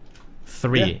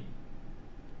 3,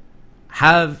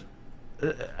 have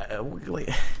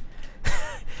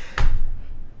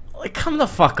like come the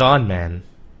fuck on, man.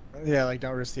 Yeah, like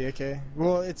don't risk the AK.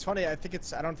 Well, it's funny. I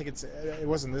don't think it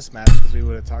wasn't this match because we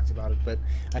would have talked about it. But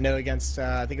I know against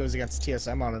I think it was against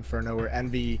TSM on Inferno where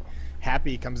EnVy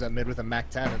Happy comes up mid with a Mac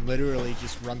 10 and literally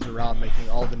just runs around making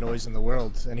all the noise in the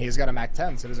world. And he's got a Mac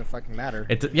 10, so it doesn't fucking matter.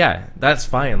 Yeah, that's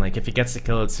fine. Like if he gets the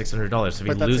kill, it's $600. If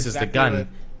he loses the gun,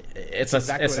 it's an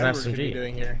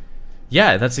SMG.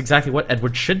 Yeah, that's exactly what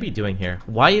Edward should be doing here.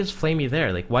 Why is Flamey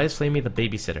there? Like, why is Flamey the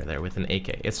babysitter there with an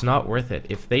AK? It's not worth it.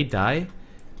 If they die,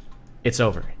 it's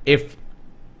over. If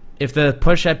the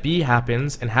push at B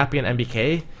happens and Happy and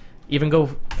MBK even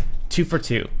go 2 for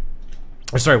 2,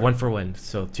 Or sorry, 1 for 1,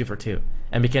 so 2 for 2.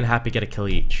 NaVi and Happy get a kill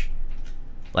each.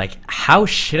 Like, how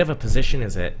shit of a position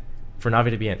is it for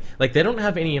NaVi to be in? Like, they don't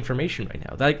have any information right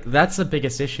now. That's the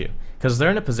biggest issue. Because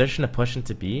they're in a position to push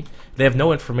into B. They have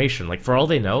no information. Like, for all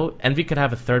they know, NaVi could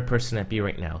have a 3rd person at B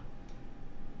right now.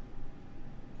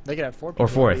 They could have 4 people. Or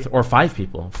 4th, or 5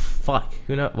 people. Fuck.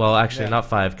 Who knows? Well, actually, not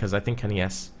 5, because I think Kenny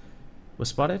S was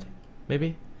spotted?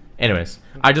 Maybe? Anyways,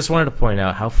 I just wanted to point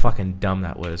out how fucking dumb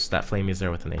that was, that Flamey's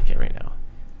there with an AK right now.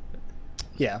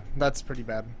 Yeah, that's pretty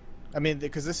bad. I mean,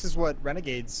 because this is what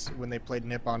Renegades, when they played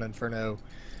Nip on Inferno,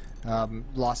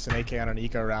 lost an AK on an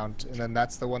eco round, and then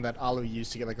that's the one that Alu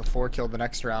used to get like a 4 kill the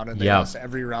next round, and they lost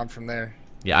every round from there.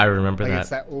 Yeah, I remember like, that. It's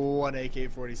that one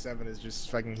AK-47 is just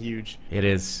fucking huge. It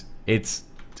is. It's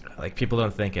like, people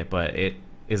don't think it, but it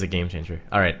is a game changer.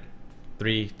 All right,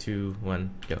 3, 2,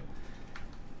 1, go.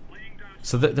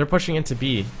 So they're pushing into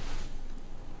B,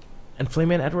 and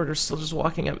Flamey and Edward are still just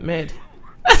walking up mid.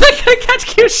 They're gonna catch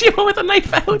Kyoshima with a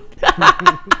knife out.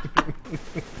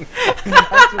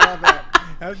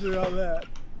 After all that.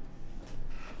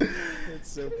 It's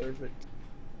so perfect.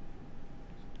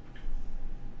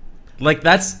 Like,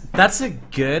 that's a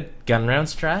good gun round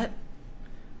strat.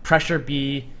 Pressure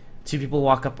B, 2 people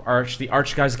walk up Arch. The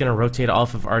Arch guy's gonna rotate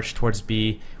off of Arch towards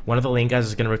B. One of the lane guys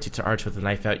is gonna rotate to Arch with a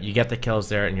knife out. You get the kills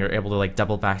there, and you're able to like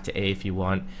double back to A if you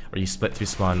want, or you split through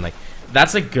spawn. Like,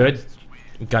 that's a good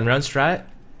gun round strat.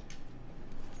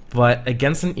 But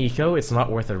against an eco, it's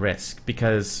not worth a risk,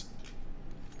 because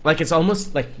like, it's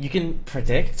almost like you can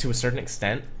predict to a certain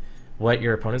extent what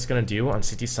your opponent's gonna do on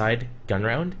city side gun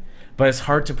round, but it's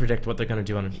hard to predict what they're gonna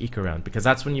do on an eco round, because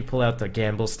that's when you pull out the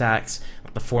gamble stacks,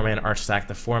 the 4-man Arch stack,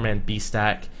 the 4-man B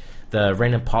stack, the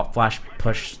random pop flash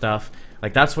push stuff.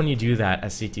 Like, that's when you do that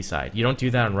as CT side. You don't do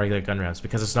that on regular gun rounds,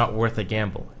 because it's not worth a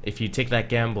gamble. If you take that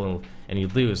gamble and you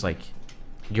lose, like,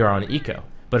 you're on eco.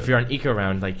 But if you're on eco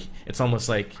round, like, it's almost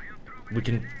like we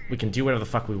can do whatever the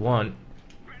fuck we want,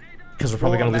 because we're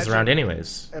probably gonna lose the round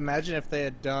anyways. Imagine if they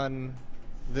had done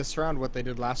this round what they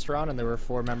did last round, and there were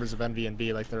 4 members of NV and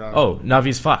B like they're on. Oh,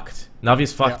 NaVi's fucked.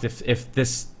 NaVi's fucked. If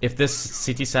this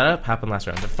CT setup happened last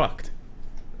round, they're fucked.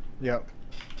 Yep.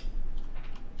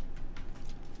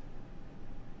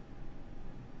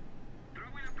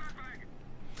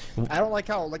 I don't like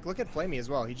how, like, look at Flamey as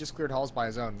well. He just cleared halls by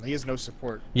his own. He has no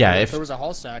support. Yeah, if there was a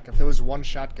hall stack, if there was 1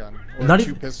 shotgun or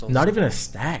 2 pistols, not even a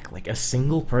stack, like a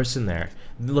single person there.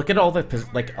 Look at all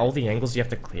the angles you have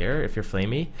to clear if you're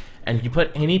Flamey, and you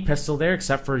put any pistol there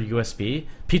except for USB,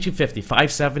 P250,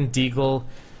 5.7, Deagle,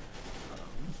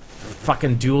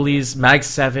 fucking dualies, Mag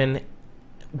 7,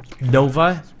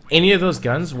 Nova. Any of those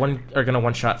guns, are gonna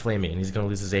one-shot Flamey, and he's gonna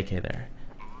lose his AK there.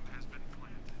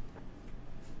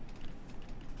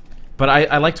 But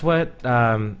I liked what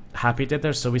Happy did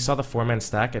there. So we saw the 4-man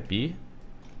stack at B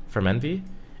from NV,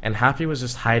 and Happy was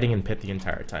just hiding in pit the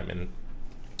entire time. And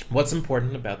what's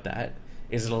important about that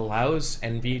is it allows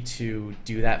NV to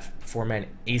do that 4-man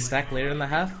A stack later in the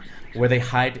half, where they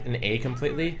hide an A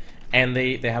completely, and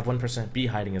they have 1% B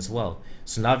hiding as well.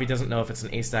 So NaVi doesn't know if it's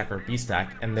an A stack or a B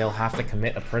stack, and they'll have to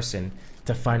commit a person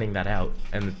to finding that out.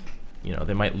 And, you know,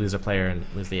 they might lose a player and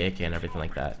lose the AK and everything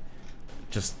like that.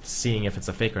 Just seeing if it's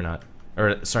a fake or not.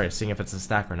 Or, sorry, seeing if it's a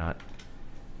stack or not.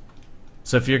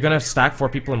 So if you're going to stack 4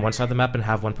 people on one side of the map and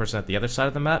have 1 person at the other side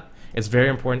of the map, it's very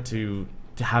important to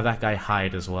have that guy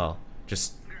hide as well.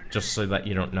 Just so that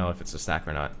you don't know if it's a stack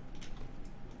or not.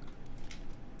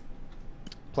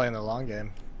 Playing the long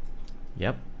game.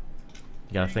 Yep.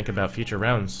 You gotta think about future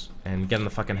rounds and get in the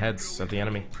fucking heads of the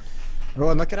enemy. Well,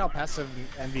 and look at how passive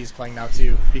NV's playing now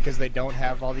too, because they don't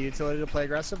have all the utility to play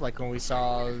aggressive. Like when we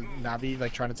saw NaVi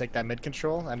like trying to take that mid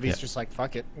control, NV's just like,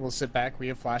 fuck it, we'll sit back. We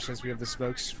have flashes, we have the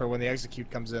smokes for when the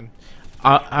execute comes in.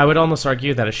 I would almost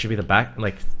argue that it should be the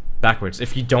backwards.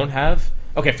 If you don't have,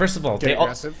 okay, first of all, they all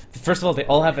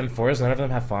have M4s. None of them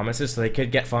have FOMSs, so they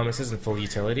could get FOMSs in full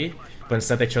utility, but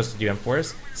instead they chose to do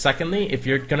M4s. Secondly, if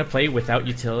you're gonna play without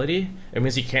utility, it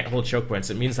means you can't hold choke points.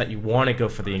 It means that you want to go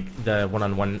for the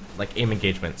one-on-one like aim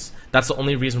engagements. That's the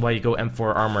only reason why you go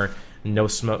M4 armor, no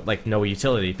smoke, like no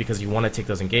utility, because you want to take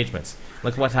those engagements.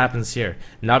 Look what happens here.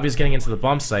 Navi's getting into the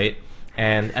bomb site,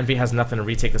 and NV has nothing to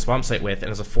retake this bomb site with,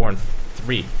 and it's a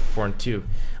 4-3, 4-2.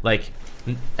 Like,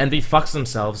 NV fucks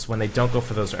themselves when they don't go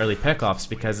for those early pickoffs,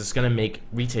 because it's going to make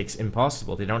retakes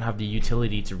impossible. They don't have the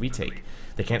utility to retake.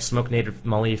 They can't smoke native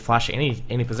molly, flash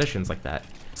any positions like that.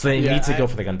 So they need to go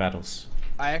for the gun battles.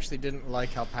 I actually didn't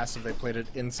like how passive they played it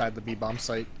inside the B bomb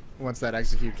site once that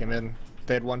execute came in.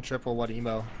 They had 1 triple, 1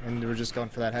 emo, and they were just going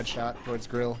for that headshot towards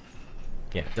grill.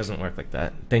 Yeah, it doesn't work like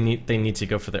that. They need to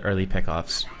go for the early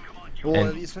pickoffs. Well,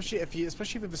 And especially if you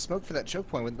have a smoke for that choke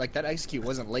point, when, like that execute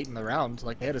wasn't late in the round.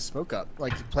 Like they had a smoke up.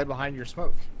 Like you play behind your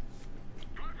smoke.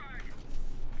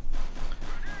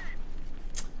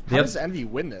 How does Envy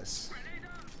win this?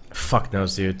 fuck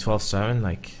knows, dude. 12-7,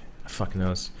 like fuck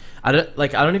knows. I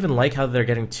don't even like how they're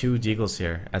getting 2 deagles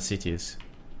here at CTs.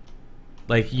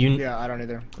 Like Yeah, I don't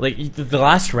either. Like the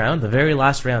last round, the very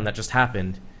last round that just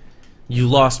happened, you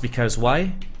lost because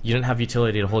why? You didn't have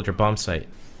utility to hold your bomb site.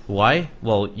 Why?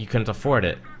 Well, you couldn't afford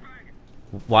it.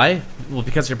 Why? Well,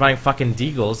 because you're buying fucking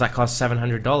deagles that cost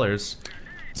 $700.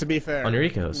 To be fair, on your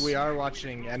ecos. We are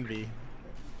watching Envy.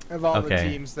 Of all the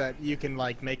teams that you can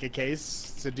like make a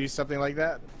case to do something like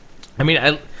that. I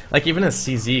mean, like even a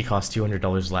CZ costs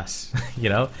 $200 less. You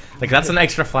know, like that's an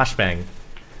extra flashbang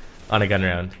on a gun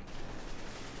round.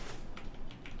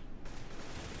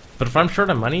 But if I'm short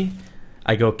on money,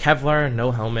 I go Kevlar,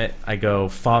 no helmet. I go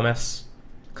FAMAS,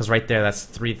 because right there that's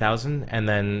 3,000, and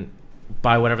then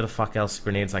buy whatever the fuck else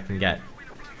grenades I can get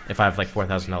if I have like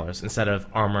 $4,000 instead of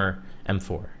armor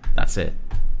M4. That's it.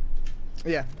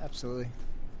 Yeah, absolutely.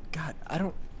 God, I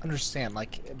don't understand.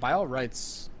 Like, by all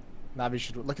rights, NaVi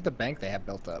should look at the bank they have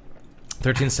built up.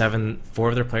 13-7. 4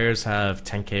 of their players have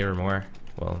 10k or more.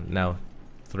 Well, no,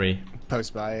 3.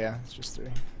 Post buy, yeah, it's just 3.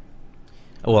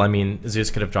 Well, I mean, Zeus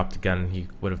could have dropped a gun. He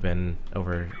would have been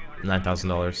over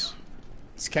 $9,000.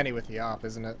 It's Kenny with the op,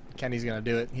 isn't it? Kenny's gonna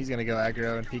do it. He's gonna go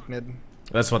aggro and peek mid.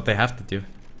 That's what they have to do.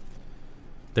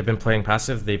 They've been playing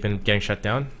passive. They've been getting shut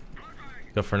down.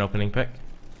 Go for an opening pick.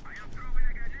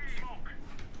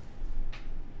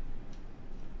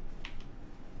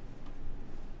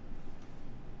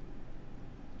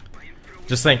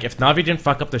 Just think, if Navi didn't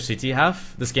fuck up their CT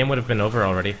half, this game would have been over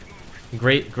already.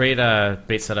 Great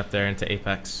bait setup there into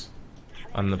Apex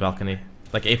on the balcony.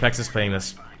 Like Apex is playing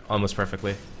this almost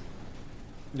perfectly.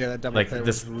 Yeah, that double like pit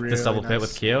this was really this double nice. pit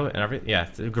with Keo and everything. Yeah,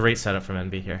 it's a great setup from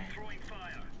NB here.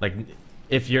 Like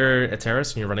if you're a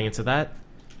terrorist and you're running into that,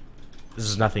 this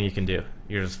is nothing you can do.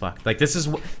 You're just fucked. Like this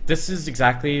is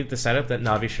exactly the setup that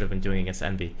Navi should have been doing against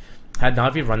NB. Had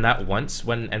Navi run that once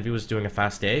when NB was doing a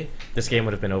fast A, this game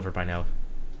would have been over by now.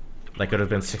 Like it would have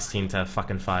been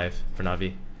 16-5 for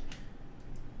Navi.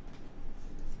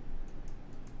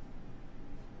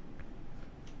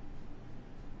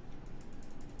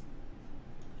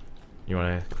 You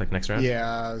want to click next round?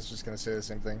 Yeah, I was just gonna say the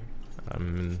same thing.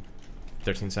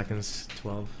 13 seconds,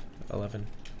 12, 11.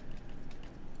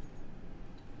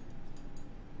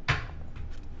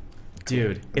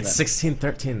 Dude, it's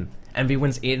 16-13. NB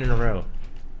wins 8 in a row.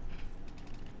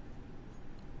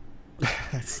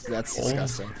 that's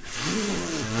disgusting.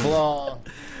 Well,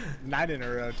 9 in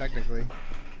a row, technically.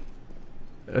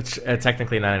 It's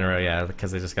technically 9 in a row, yeah,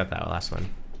 because they just got that last one.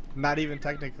 Not even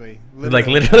technically. Like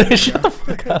literally, shut the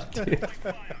fuck up, dude.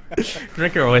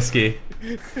 Drink your whiskey.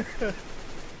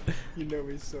 You know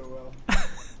me so well.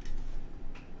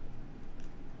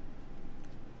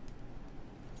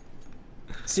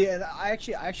 See, and I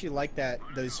actually like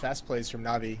those fast plays from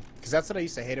Navi, because that's what I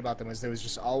used to hate about them, is there was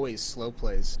just always slow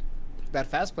plays. That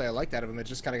fast play I liked out of them, it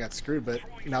just kind of got screwed, but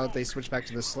now that they switch back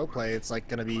to the slow play, it's like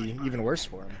gonna be even worse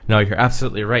for them. No, you're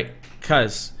absolutely right,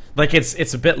 cause like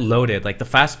it's a bit loaded. Like the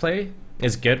fast play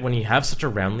is good when you have such a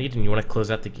round lead and you want to close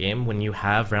out the game when you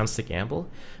have rounds to gamble,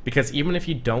 because even if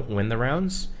you don't win the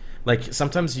rounds, like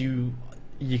sometimes you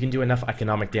can do enough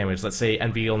economic damage. Let's say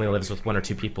NV only lives with 1 or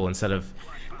 2 people instead of,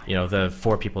 you know, the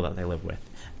 4 people that they live with.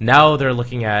 Now they're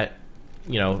looking at,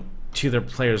 you know, 2 of their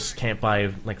players can't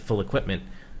buy like full equipment.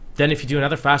 Then if you do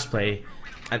another fast play,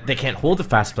 they can't hold the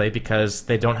fast play because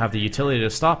they don't have the utility to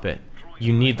stop it.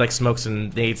 You need like smokes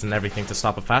and nades and everything to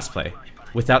stop a fast play.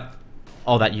 Without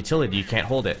all that utility, you can't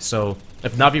hold it. So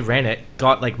if Navi ran it,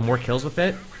 got like more kills with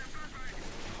it,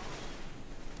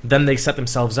 then they set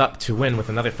themselves up to win with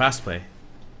another fast play.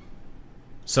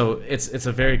 So it's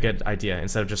a very good idea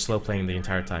instead of just slow playing the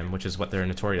entire time, which is what they're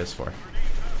notorious for.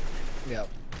 Yep.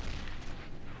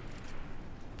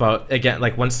 But again,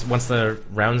 like once the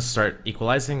rounds start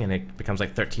equalizing and it becomes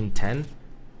like 13-10,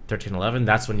 13-11,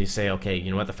 that's when you say, okay,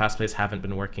 you know what, the fast plays haven't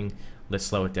been working. Let's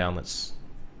slow it down. Let's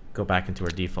go back into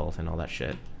our default and all that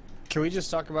shit. Can we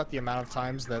just talk about the amount of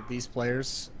times that these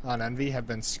players on Envy have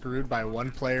been screwed by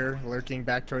one player lurking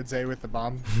back towards A with the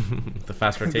bomb? The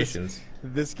fast rotations.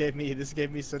 This gave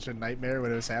me such a nightmare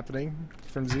when it was happening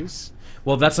from Zeus.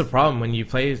 Well, that's the problem when you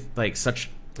play like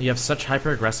you have such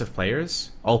hyper aggressive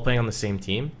players all playing on the same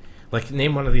team. Like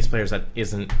name one of these players that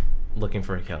isn't looking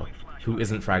for a kill, who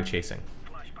isn't frag chasing.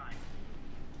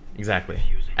 Exactly.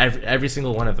 Every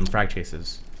single one of them frag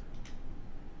chases.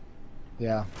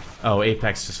 Yeah. Oh,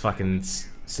 Apex just fucking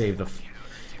saved the...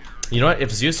 You know what?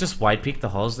 If Zeus just wide peeked the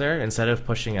hulls there, instead of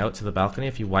pushing out to the balcony,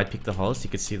 if you wide peeked the hulls, you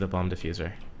could see the bomb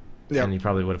diffuser. Yeah. And you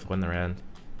probably would have won the round.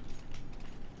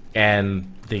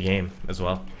 And the game as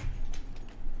well.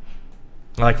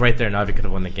 Like right there, NaVi could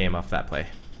have won the game off that play.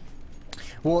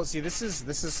 Well, see, this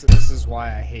is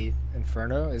why I hate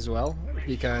Inferno as well,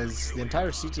 because the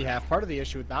entire CT half, part of the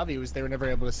issue with NaVi was they were never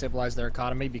able to stabilize their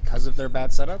economy because of their bad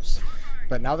setups.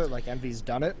 But now that like EnVy's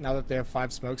done it, now that they have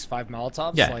 5 smokes, 5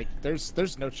 Molotovs, yeah. like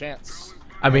there's no chance.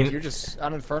 I mean, you're just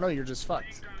on Inferno, you're just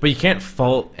fucked. But you can't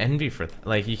fault EnVy for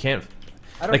like you can't.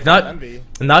 I don't like fault not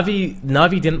EnVy.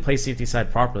 NaVi didn't play CT side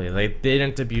properly. They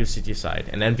didn't abuse CT side,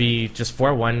 and EnVy just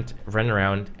 4-1 ran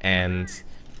around, and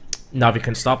NaVi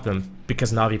couldn't stop them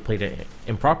because NaVi played it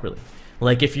improperly.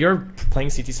 Like if you're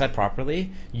playing CT side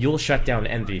properly, you'll shut down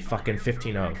EnVy fucking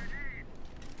 15-0.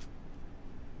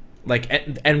 Like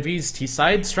EnVy's T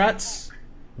side strats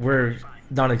were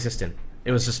non-existent.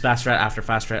 It was just fast strat after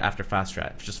fast strat after fast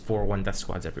strat. Just 4-1 death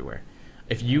squads everywhere.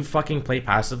 If you fucking play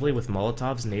passively with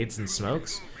Molotovs, nades, and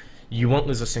smokes, you won't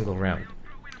lose a single round.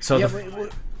 So yeah,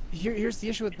 here's the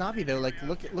issue with NaVi though. Like,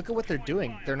 look at what they're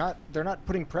doing. They're not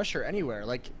putting pressure anywhere.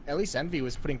 Like, at least EnVy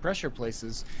was putting pressure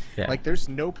places. Yeah. Like, there's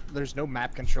no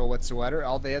map control whatsoever.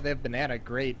 All they have banana,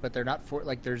 great, but they're not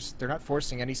they're not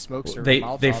forcing any smokes or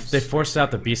Molotovs. They forced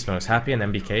out the B smokes. Happy and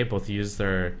MBK both used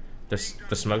the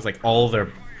smokes, like all their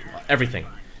everything,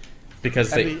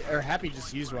 because Happy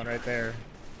just used one right there.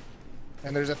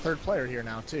 And there's a third player here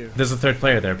now too. There's a third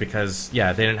player there because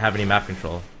yeah, they didn't have any map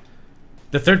control.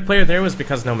 The third player there was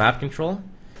because no map control,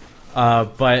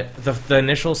 but the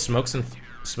initial smokes and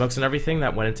everything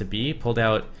that went into B pulled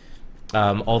out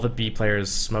all the B players'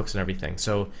 smokes and everything.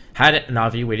 So had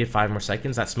NaVi waited 5 more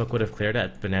seconds, that smoke would have cleared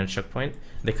at Banana Choke Point.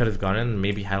 They could have gone in and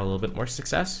maybe had a little bit more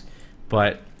success.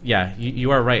 But yeah,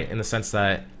 you are right in the sense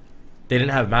that they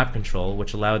didn't have map control,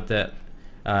 which allowed the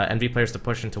NV players to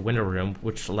push into window room,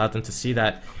 which allowed them to see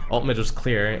that alt mid was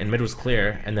clear and mid was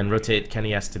clear, and then rotate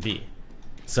Kenny S to B.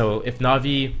 So if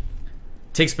NaVi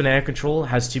takes banana control,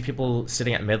 has 2 people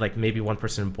sitting at mid, like maybe 1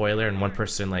 person in boiler and 1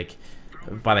 person like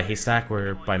by the haystack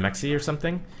or by Mexi or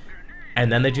something,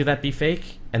 and then they do that B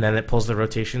fake, and then it pulls the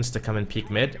rotations to come and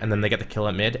peek mid, and then they get the kill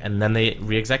at mid, and then they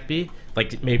re-exec B,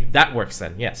 like maybe that works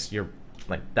then. Yes, you're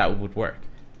like that would work,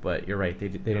 but you're right, they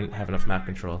didn't have enough map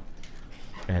control,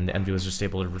 and EnVy was just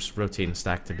able to just rotate and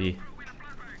stack to B.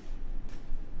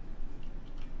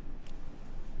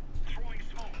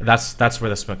 That's where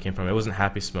the smoke came from. It wasn't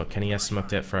Happy smoke. Kenny S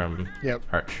smoked it from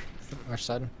Arch. Arch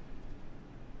side.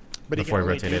 But he can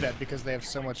only do that because they have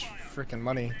so much freaking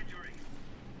money.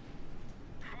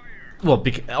 Well,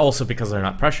 also because they're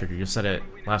not pressured. You just said it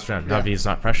last round. Yeah. NaVi is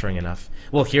not pressuring enough.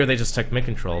 Well, here they just took mid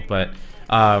control, but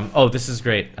oh, this is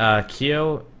great.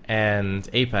 Keo and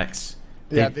Apex.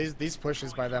 Yeah, these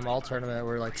pushes by them all tournament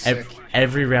were like sick.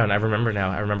 Every round, I remember now.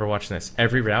 I remember watching this.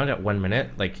 Every round at 1 minute,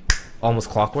 like almost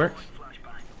clockwork.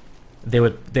 They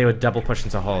would double push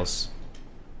into halls.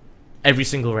 Every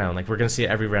single round, like we're gonna see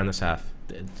it every round this half.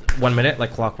 1 minute,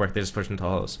 like clockwork, they just push into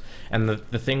halls. And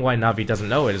the thing why NaVi doesn't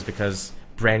know it is because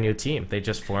brand new team. They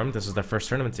just formed. This is their first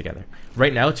tournament together.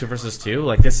 Right now, 2 versus 2.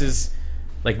 Like this is,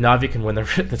 like NaVi can win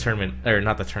the tournament, or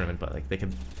not the tournament, but like they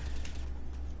can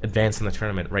advance in the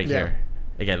tournament right here.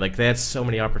 Again, like they had so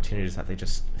many opportunities that they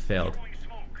just failed.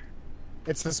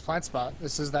 It's this plant spot.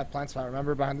 This is that plant spot.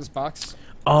 Remember behind this box?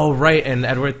 Oh right, and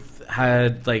Edward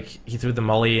had like he threw the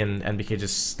molly and NBK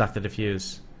just stuck the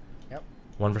defuse. Yep.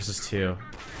 1 versus 2.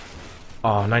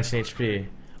 Oh, 19 HP.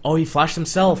 Oh, he flashed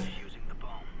himself.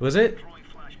 Was it?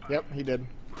 Yep, he did.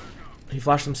 He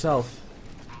flashed himself.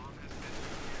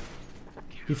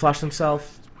 He flashed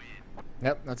himself.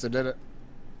 Yep, that's what did it.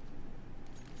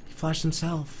 He flashed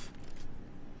himself.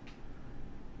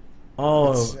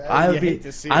 Oh, I'd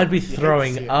be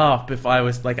throwing up if I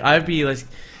was like I'd be like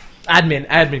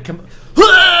admin come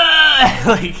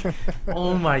like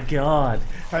oh my god.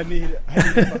 I need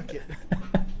a bucket.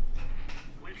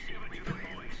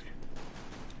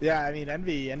 Yeah, I mean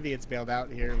EnVy gets bailed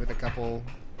out here with a couple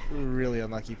really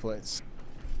unlucky plays.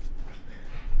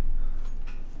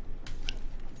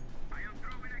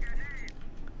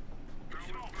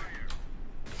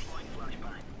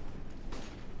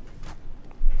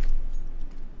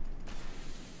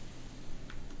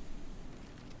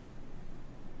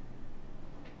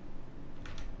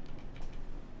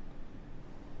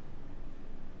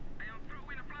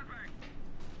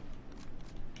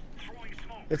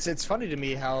 It's funny to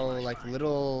me how like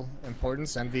little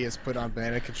importance EnVy has put on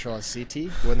banana control as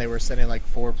CT when they were sending like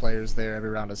 4 players there every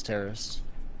round as terrorists.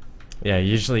 Yeah,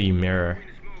 usually you mirror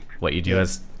what you do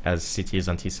as CTs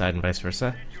on T side and vice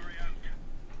versa,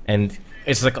 and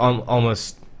it's like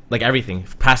almost like everything.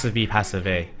 Passive B, passive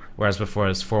A. Whereas before it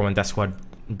was 4-1 Death Squad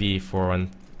B, 4-1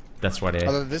 Death Squad A.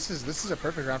 Although this is a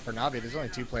perfect round for NaVi. There's only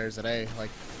 2 players at A. Like,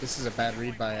 this is a bad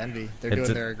read by Envy. They're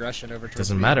doing their aggression over towards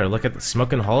Doesn't B. matter. Look at the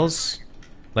smoke and halls.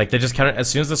 Like, they just counter, as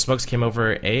soon as the smokes came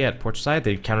over A at porch side,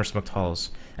 they counter smoked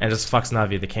halls. And it just fucks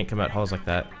NaVi. They can't come out halls like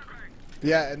that.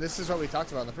 Yeah, and this is what we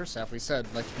talked about in the first half. We said,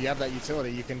 like, if you have that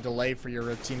utility, you can delay for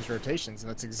your team's rotations, and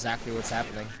that's exactly what's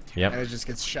happening. Yep. And it just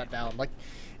gets shut down. Like,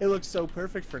 it looks so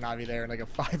perfect for NaVi there in, like, a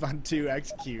 5-on-2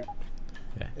 execute.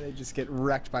 Yeah. And they just get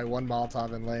wrecked by 1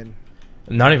 Molotov in lane.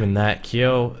 Not even that.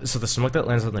 Kyo, so the smoke that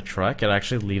lands on the truck, it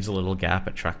actually leaves a little gap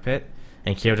at truck pit.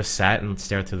 And Kyo just sat and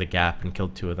stared through the gap and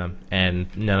killed 2 of them.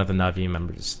 And none of the NaVi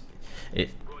members,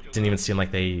 it didn't even seem like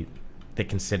they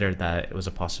considered that it was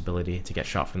a possibility to get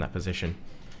shot from that position.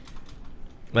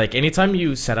 Like, anytime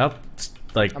you set up,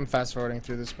 like... I'm fast forwarding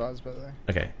through this pause, by the way.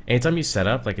 Okay. Anytime you set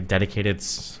up, like, a dedicated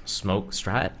smoke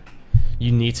strat,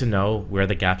 you need to know where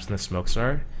the gaps in the smokes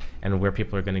are and where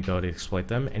people are going to go to exploit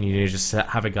them. And you need to just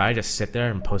have a guy just sit there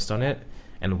and post on it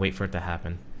and wait for it to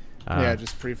happen. Yeah,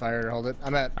 just pre-fire or hold it.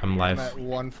 I'm live. I'm at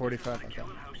 145. Okay.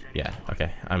 Yeah,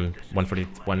 okay. I'm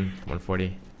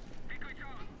 140.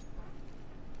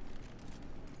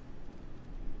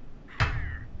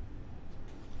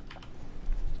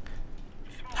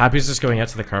 Happy's just going out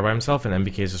to the car by himself, and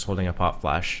MBK is just holding a pop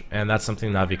flash. And that's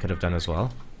something NaVi could have done as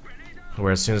well.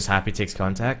 Where as soon as Happy takes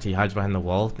contact, he hides behind the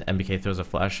wall, MBK throws a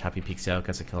flash, Happy peeks out,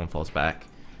 gets a kill, and falls back.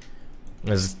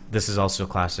 This is also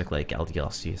classic, like,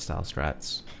 LDLC style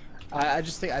strats. I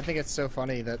think it's so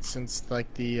funny that since,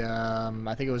 like, the,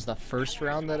 I think it was the first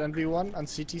round that Envy won on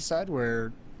CT side,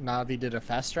 where NaVi did a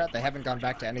fast strat, they haven't gone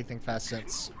back to anything fast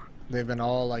since. They've been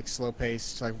all, like,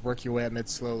 slow-paced, like, work your way up mid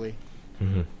slowly.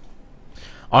 Mm-hmm.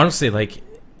 Honestly, like,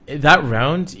 that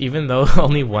round, even though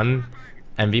only 1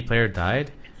 MV player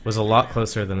died, was a lot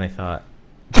closer than they thought.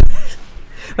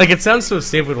 Like, it sounds so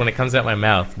stupid when it comes out my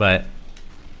mouth, but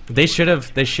they should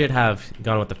have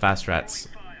gone with the fast strats.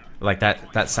 Like,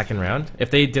 that second round.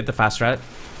 If they did the fast strat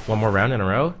 1 more round in a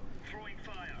row,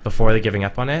 before they giving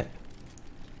up on it,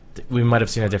 we might have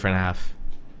seen a different half.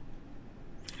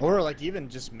 Or, like, even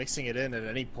just mixing it in at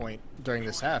any point during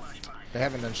this half. They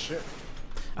haven't done shit.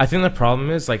 I think the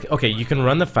problem is, like, okay, you can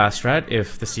run the fast strat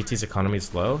if the CT's economy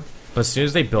is low, but as soon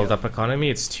as they build up economy,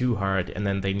 it's too hard, and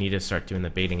then they need to start doing the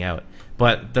baiting out.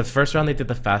 But the first round they did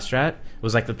the fast strat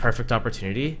was, like, the perfect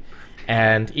opportunity,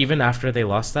 and even after they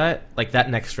lost that, like, that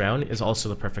next round is also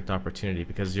the perfect opportunity,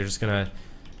 because you're just gonna,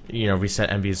 you know, reset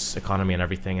MB's economy and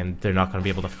everything, and they're not gonna be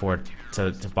able to afford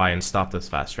to buy and stop those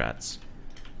fast strats.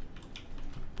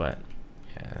 But,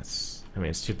 yeah, I mean,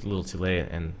 it's a little too late,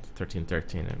 and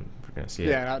 13-13, and we're gonna see it.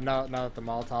 Yeah, now that the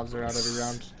Molotovs are out every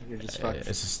round, you're just fucked.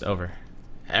 It's just over.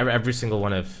 Every single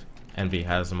one of Envy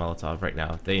has a Molotov right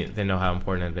now. They know how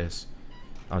important it is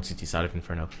on CT side of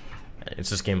Inferno. It's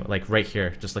just game, like, right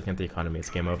here, just looking at the economy, it's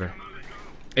game over.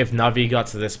 If NaVi got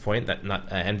to this point that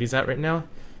Envy's at right now,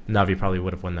 NaVi probably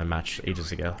would have won that match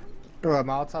ages ago. Well,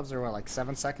 Molotovs are, what, like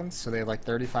 7 seconds? So they have like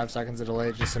 35 seconds of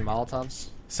delay just in Molotovs?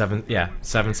 7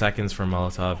 seconds for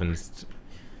Molotov and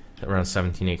around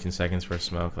 17-18 seconds for a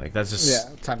smoke. Like, that's just...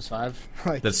 Yeah, times 5.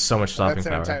 Like, that's so much stopping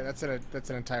power. That's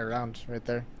an entire round right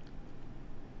there.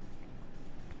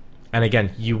 And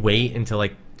again, you wait until,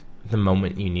 like, the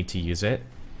moment you need to use it.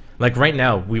 Like, right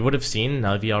now, we would have seen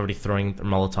NaVi already throwing the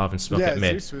Molotov and smoke at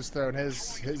mid. Yeah, Zeus was throwing his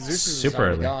Zeus was super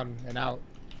already early. gone and out.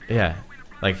 Yeah,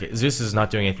 like, Zeus is not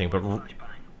doing anything, but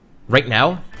right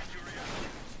now,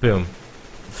 boom.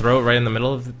 Throw it right in the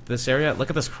middle of this area. Look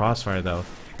at this crossfire, though.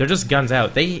 They're just guns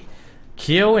out.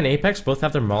 Kyo and Apex both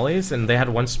have their mollies, and they had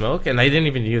 1 smoke, and they didn't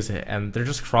even use it, and they're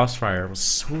just crossfire. It was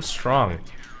so strong.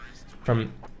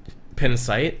 From pin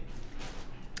sight,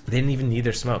 they didn't even need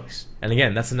their smokes. And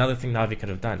again, that's another thing NaVi could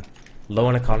have done. Low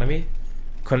on economy,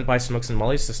 couldn't buy smokes and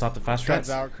mollies to stop the fast strats. Guns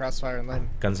out, crossfire and lane.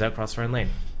 Guns out, crossfire and lane.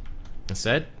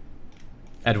 Instead,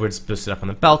 Edwards boosted up on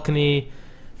the balcony,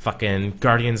 fucking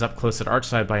Guardian's up close at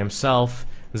Archside by himself,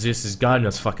 Zeus is God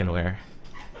knows fucking where.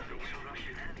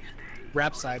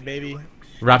 Rap side, baby.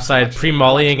 Rap side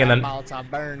pre-mollying and then...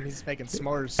 Molotov burn, he's making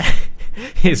s'mores.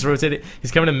 He's rotating,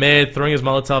 he's coming to mid, throwing his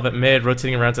Molotov at mid,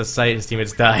 rotating around to sight, his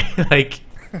teammates die. Like,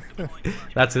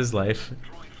 that's his life.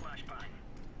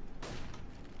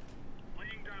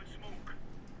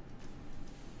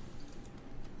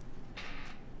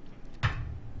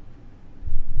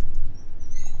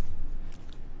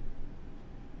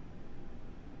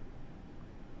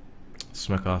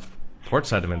 Smoke off port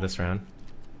side of him this round.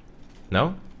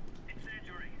 No?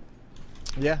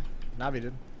 Yeah, NaVi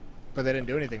did. But they didn't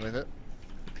do anything with it.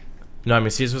 No, I mean,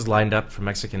 C's was lined up for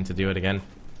Mexican to do it again.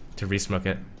 To re-smoke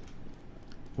it.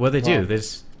 What did they do? They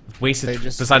just... wasted. They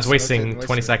just Besides smoked it wasting and 20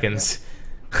 wasted it, seconds.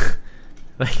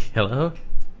 Like, hello?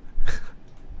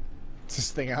 Is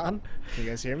this thing on? Can you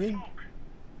guys hear me?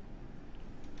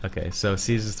 Okay, so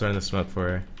C's is throwing the smoke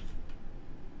for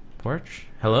porch.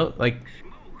 Hello? Like,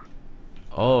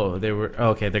 oh, they were. Oh,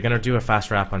 okay, they're gonna do a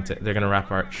fast wrap on. They're gonna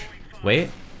wrap arch. Wait.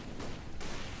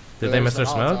 Did they miss their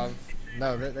smoke?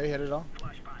 No, they hit it all.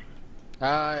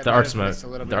 The arch smoke.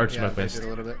 The arch smoke missed. missed. A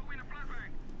little bit.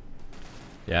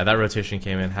 Yeah, that rotation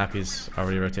came in. Happy's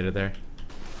already rotated there.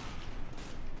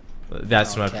 That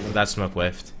smoke. Kenny. That smoke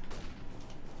whiffed.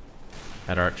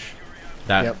 At arch.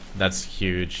 That's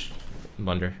huge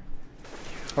blunder.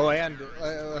 Oh, and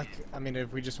I mean,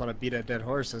 if we just want to beat a dead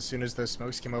horse, as soon as those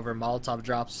smokes came over, Molotov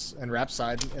drops and wrap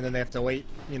side, and then they have to wait,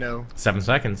 7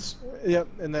 seconds. Yep,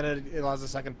 and then it allows the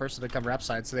second person to come wrap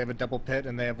side, so they have a double pit,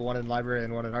 and they have one in library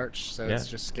and one in arch, so it's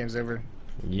just game's over.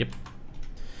 Yep.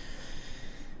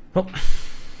 Well.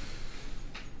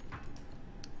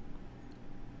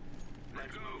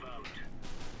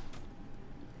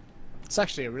 It's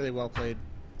actually a really well played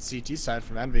CT side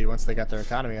from EnVy once they got their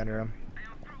economy under them.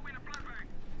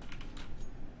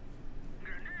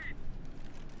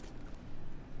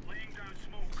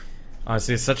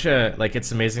 Honestly, it's such a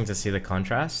it's amazing to see the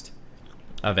contrast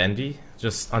of EnVy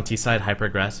just on T side hyper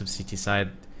aggressive, CT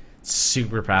side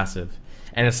super passive,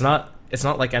 and it's not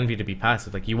like EnVy to be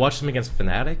passive. Like you watch them against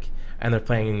Fnatic, and they're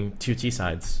playing 2 T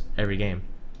sides every game.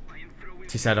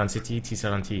 T side on CT, T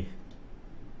side on T.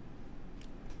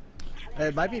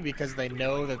 It might be because they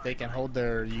know that they can hold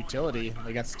their utility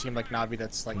against a team like NaVi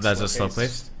that's a slow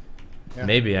paced. Yeah.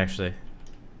 Maybe actually.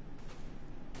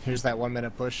 Here's that 1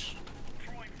 minute push.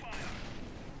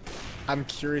 I'm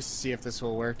curious to see if this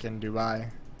will work in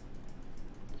Dubai.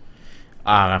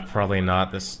 Probably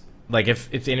not. This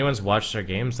if anyone's watched their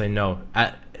games, they know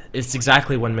it's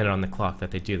exactly 1 minute on the clock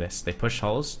that they do this. They push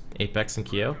hulls, Apex and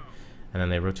Kyo, and then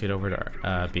they rotate over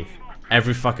to B.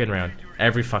 Every fucking round.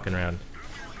 Every fucking round.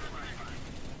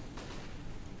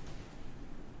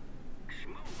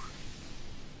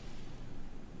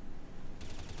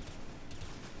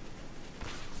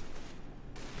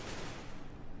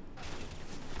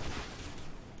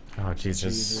 Oh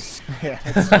Jesus! Yeah,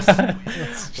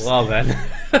 it's just Well then.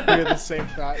 we had the same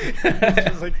thought. It's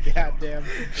just like, goddamn.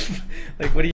 Like, what do you?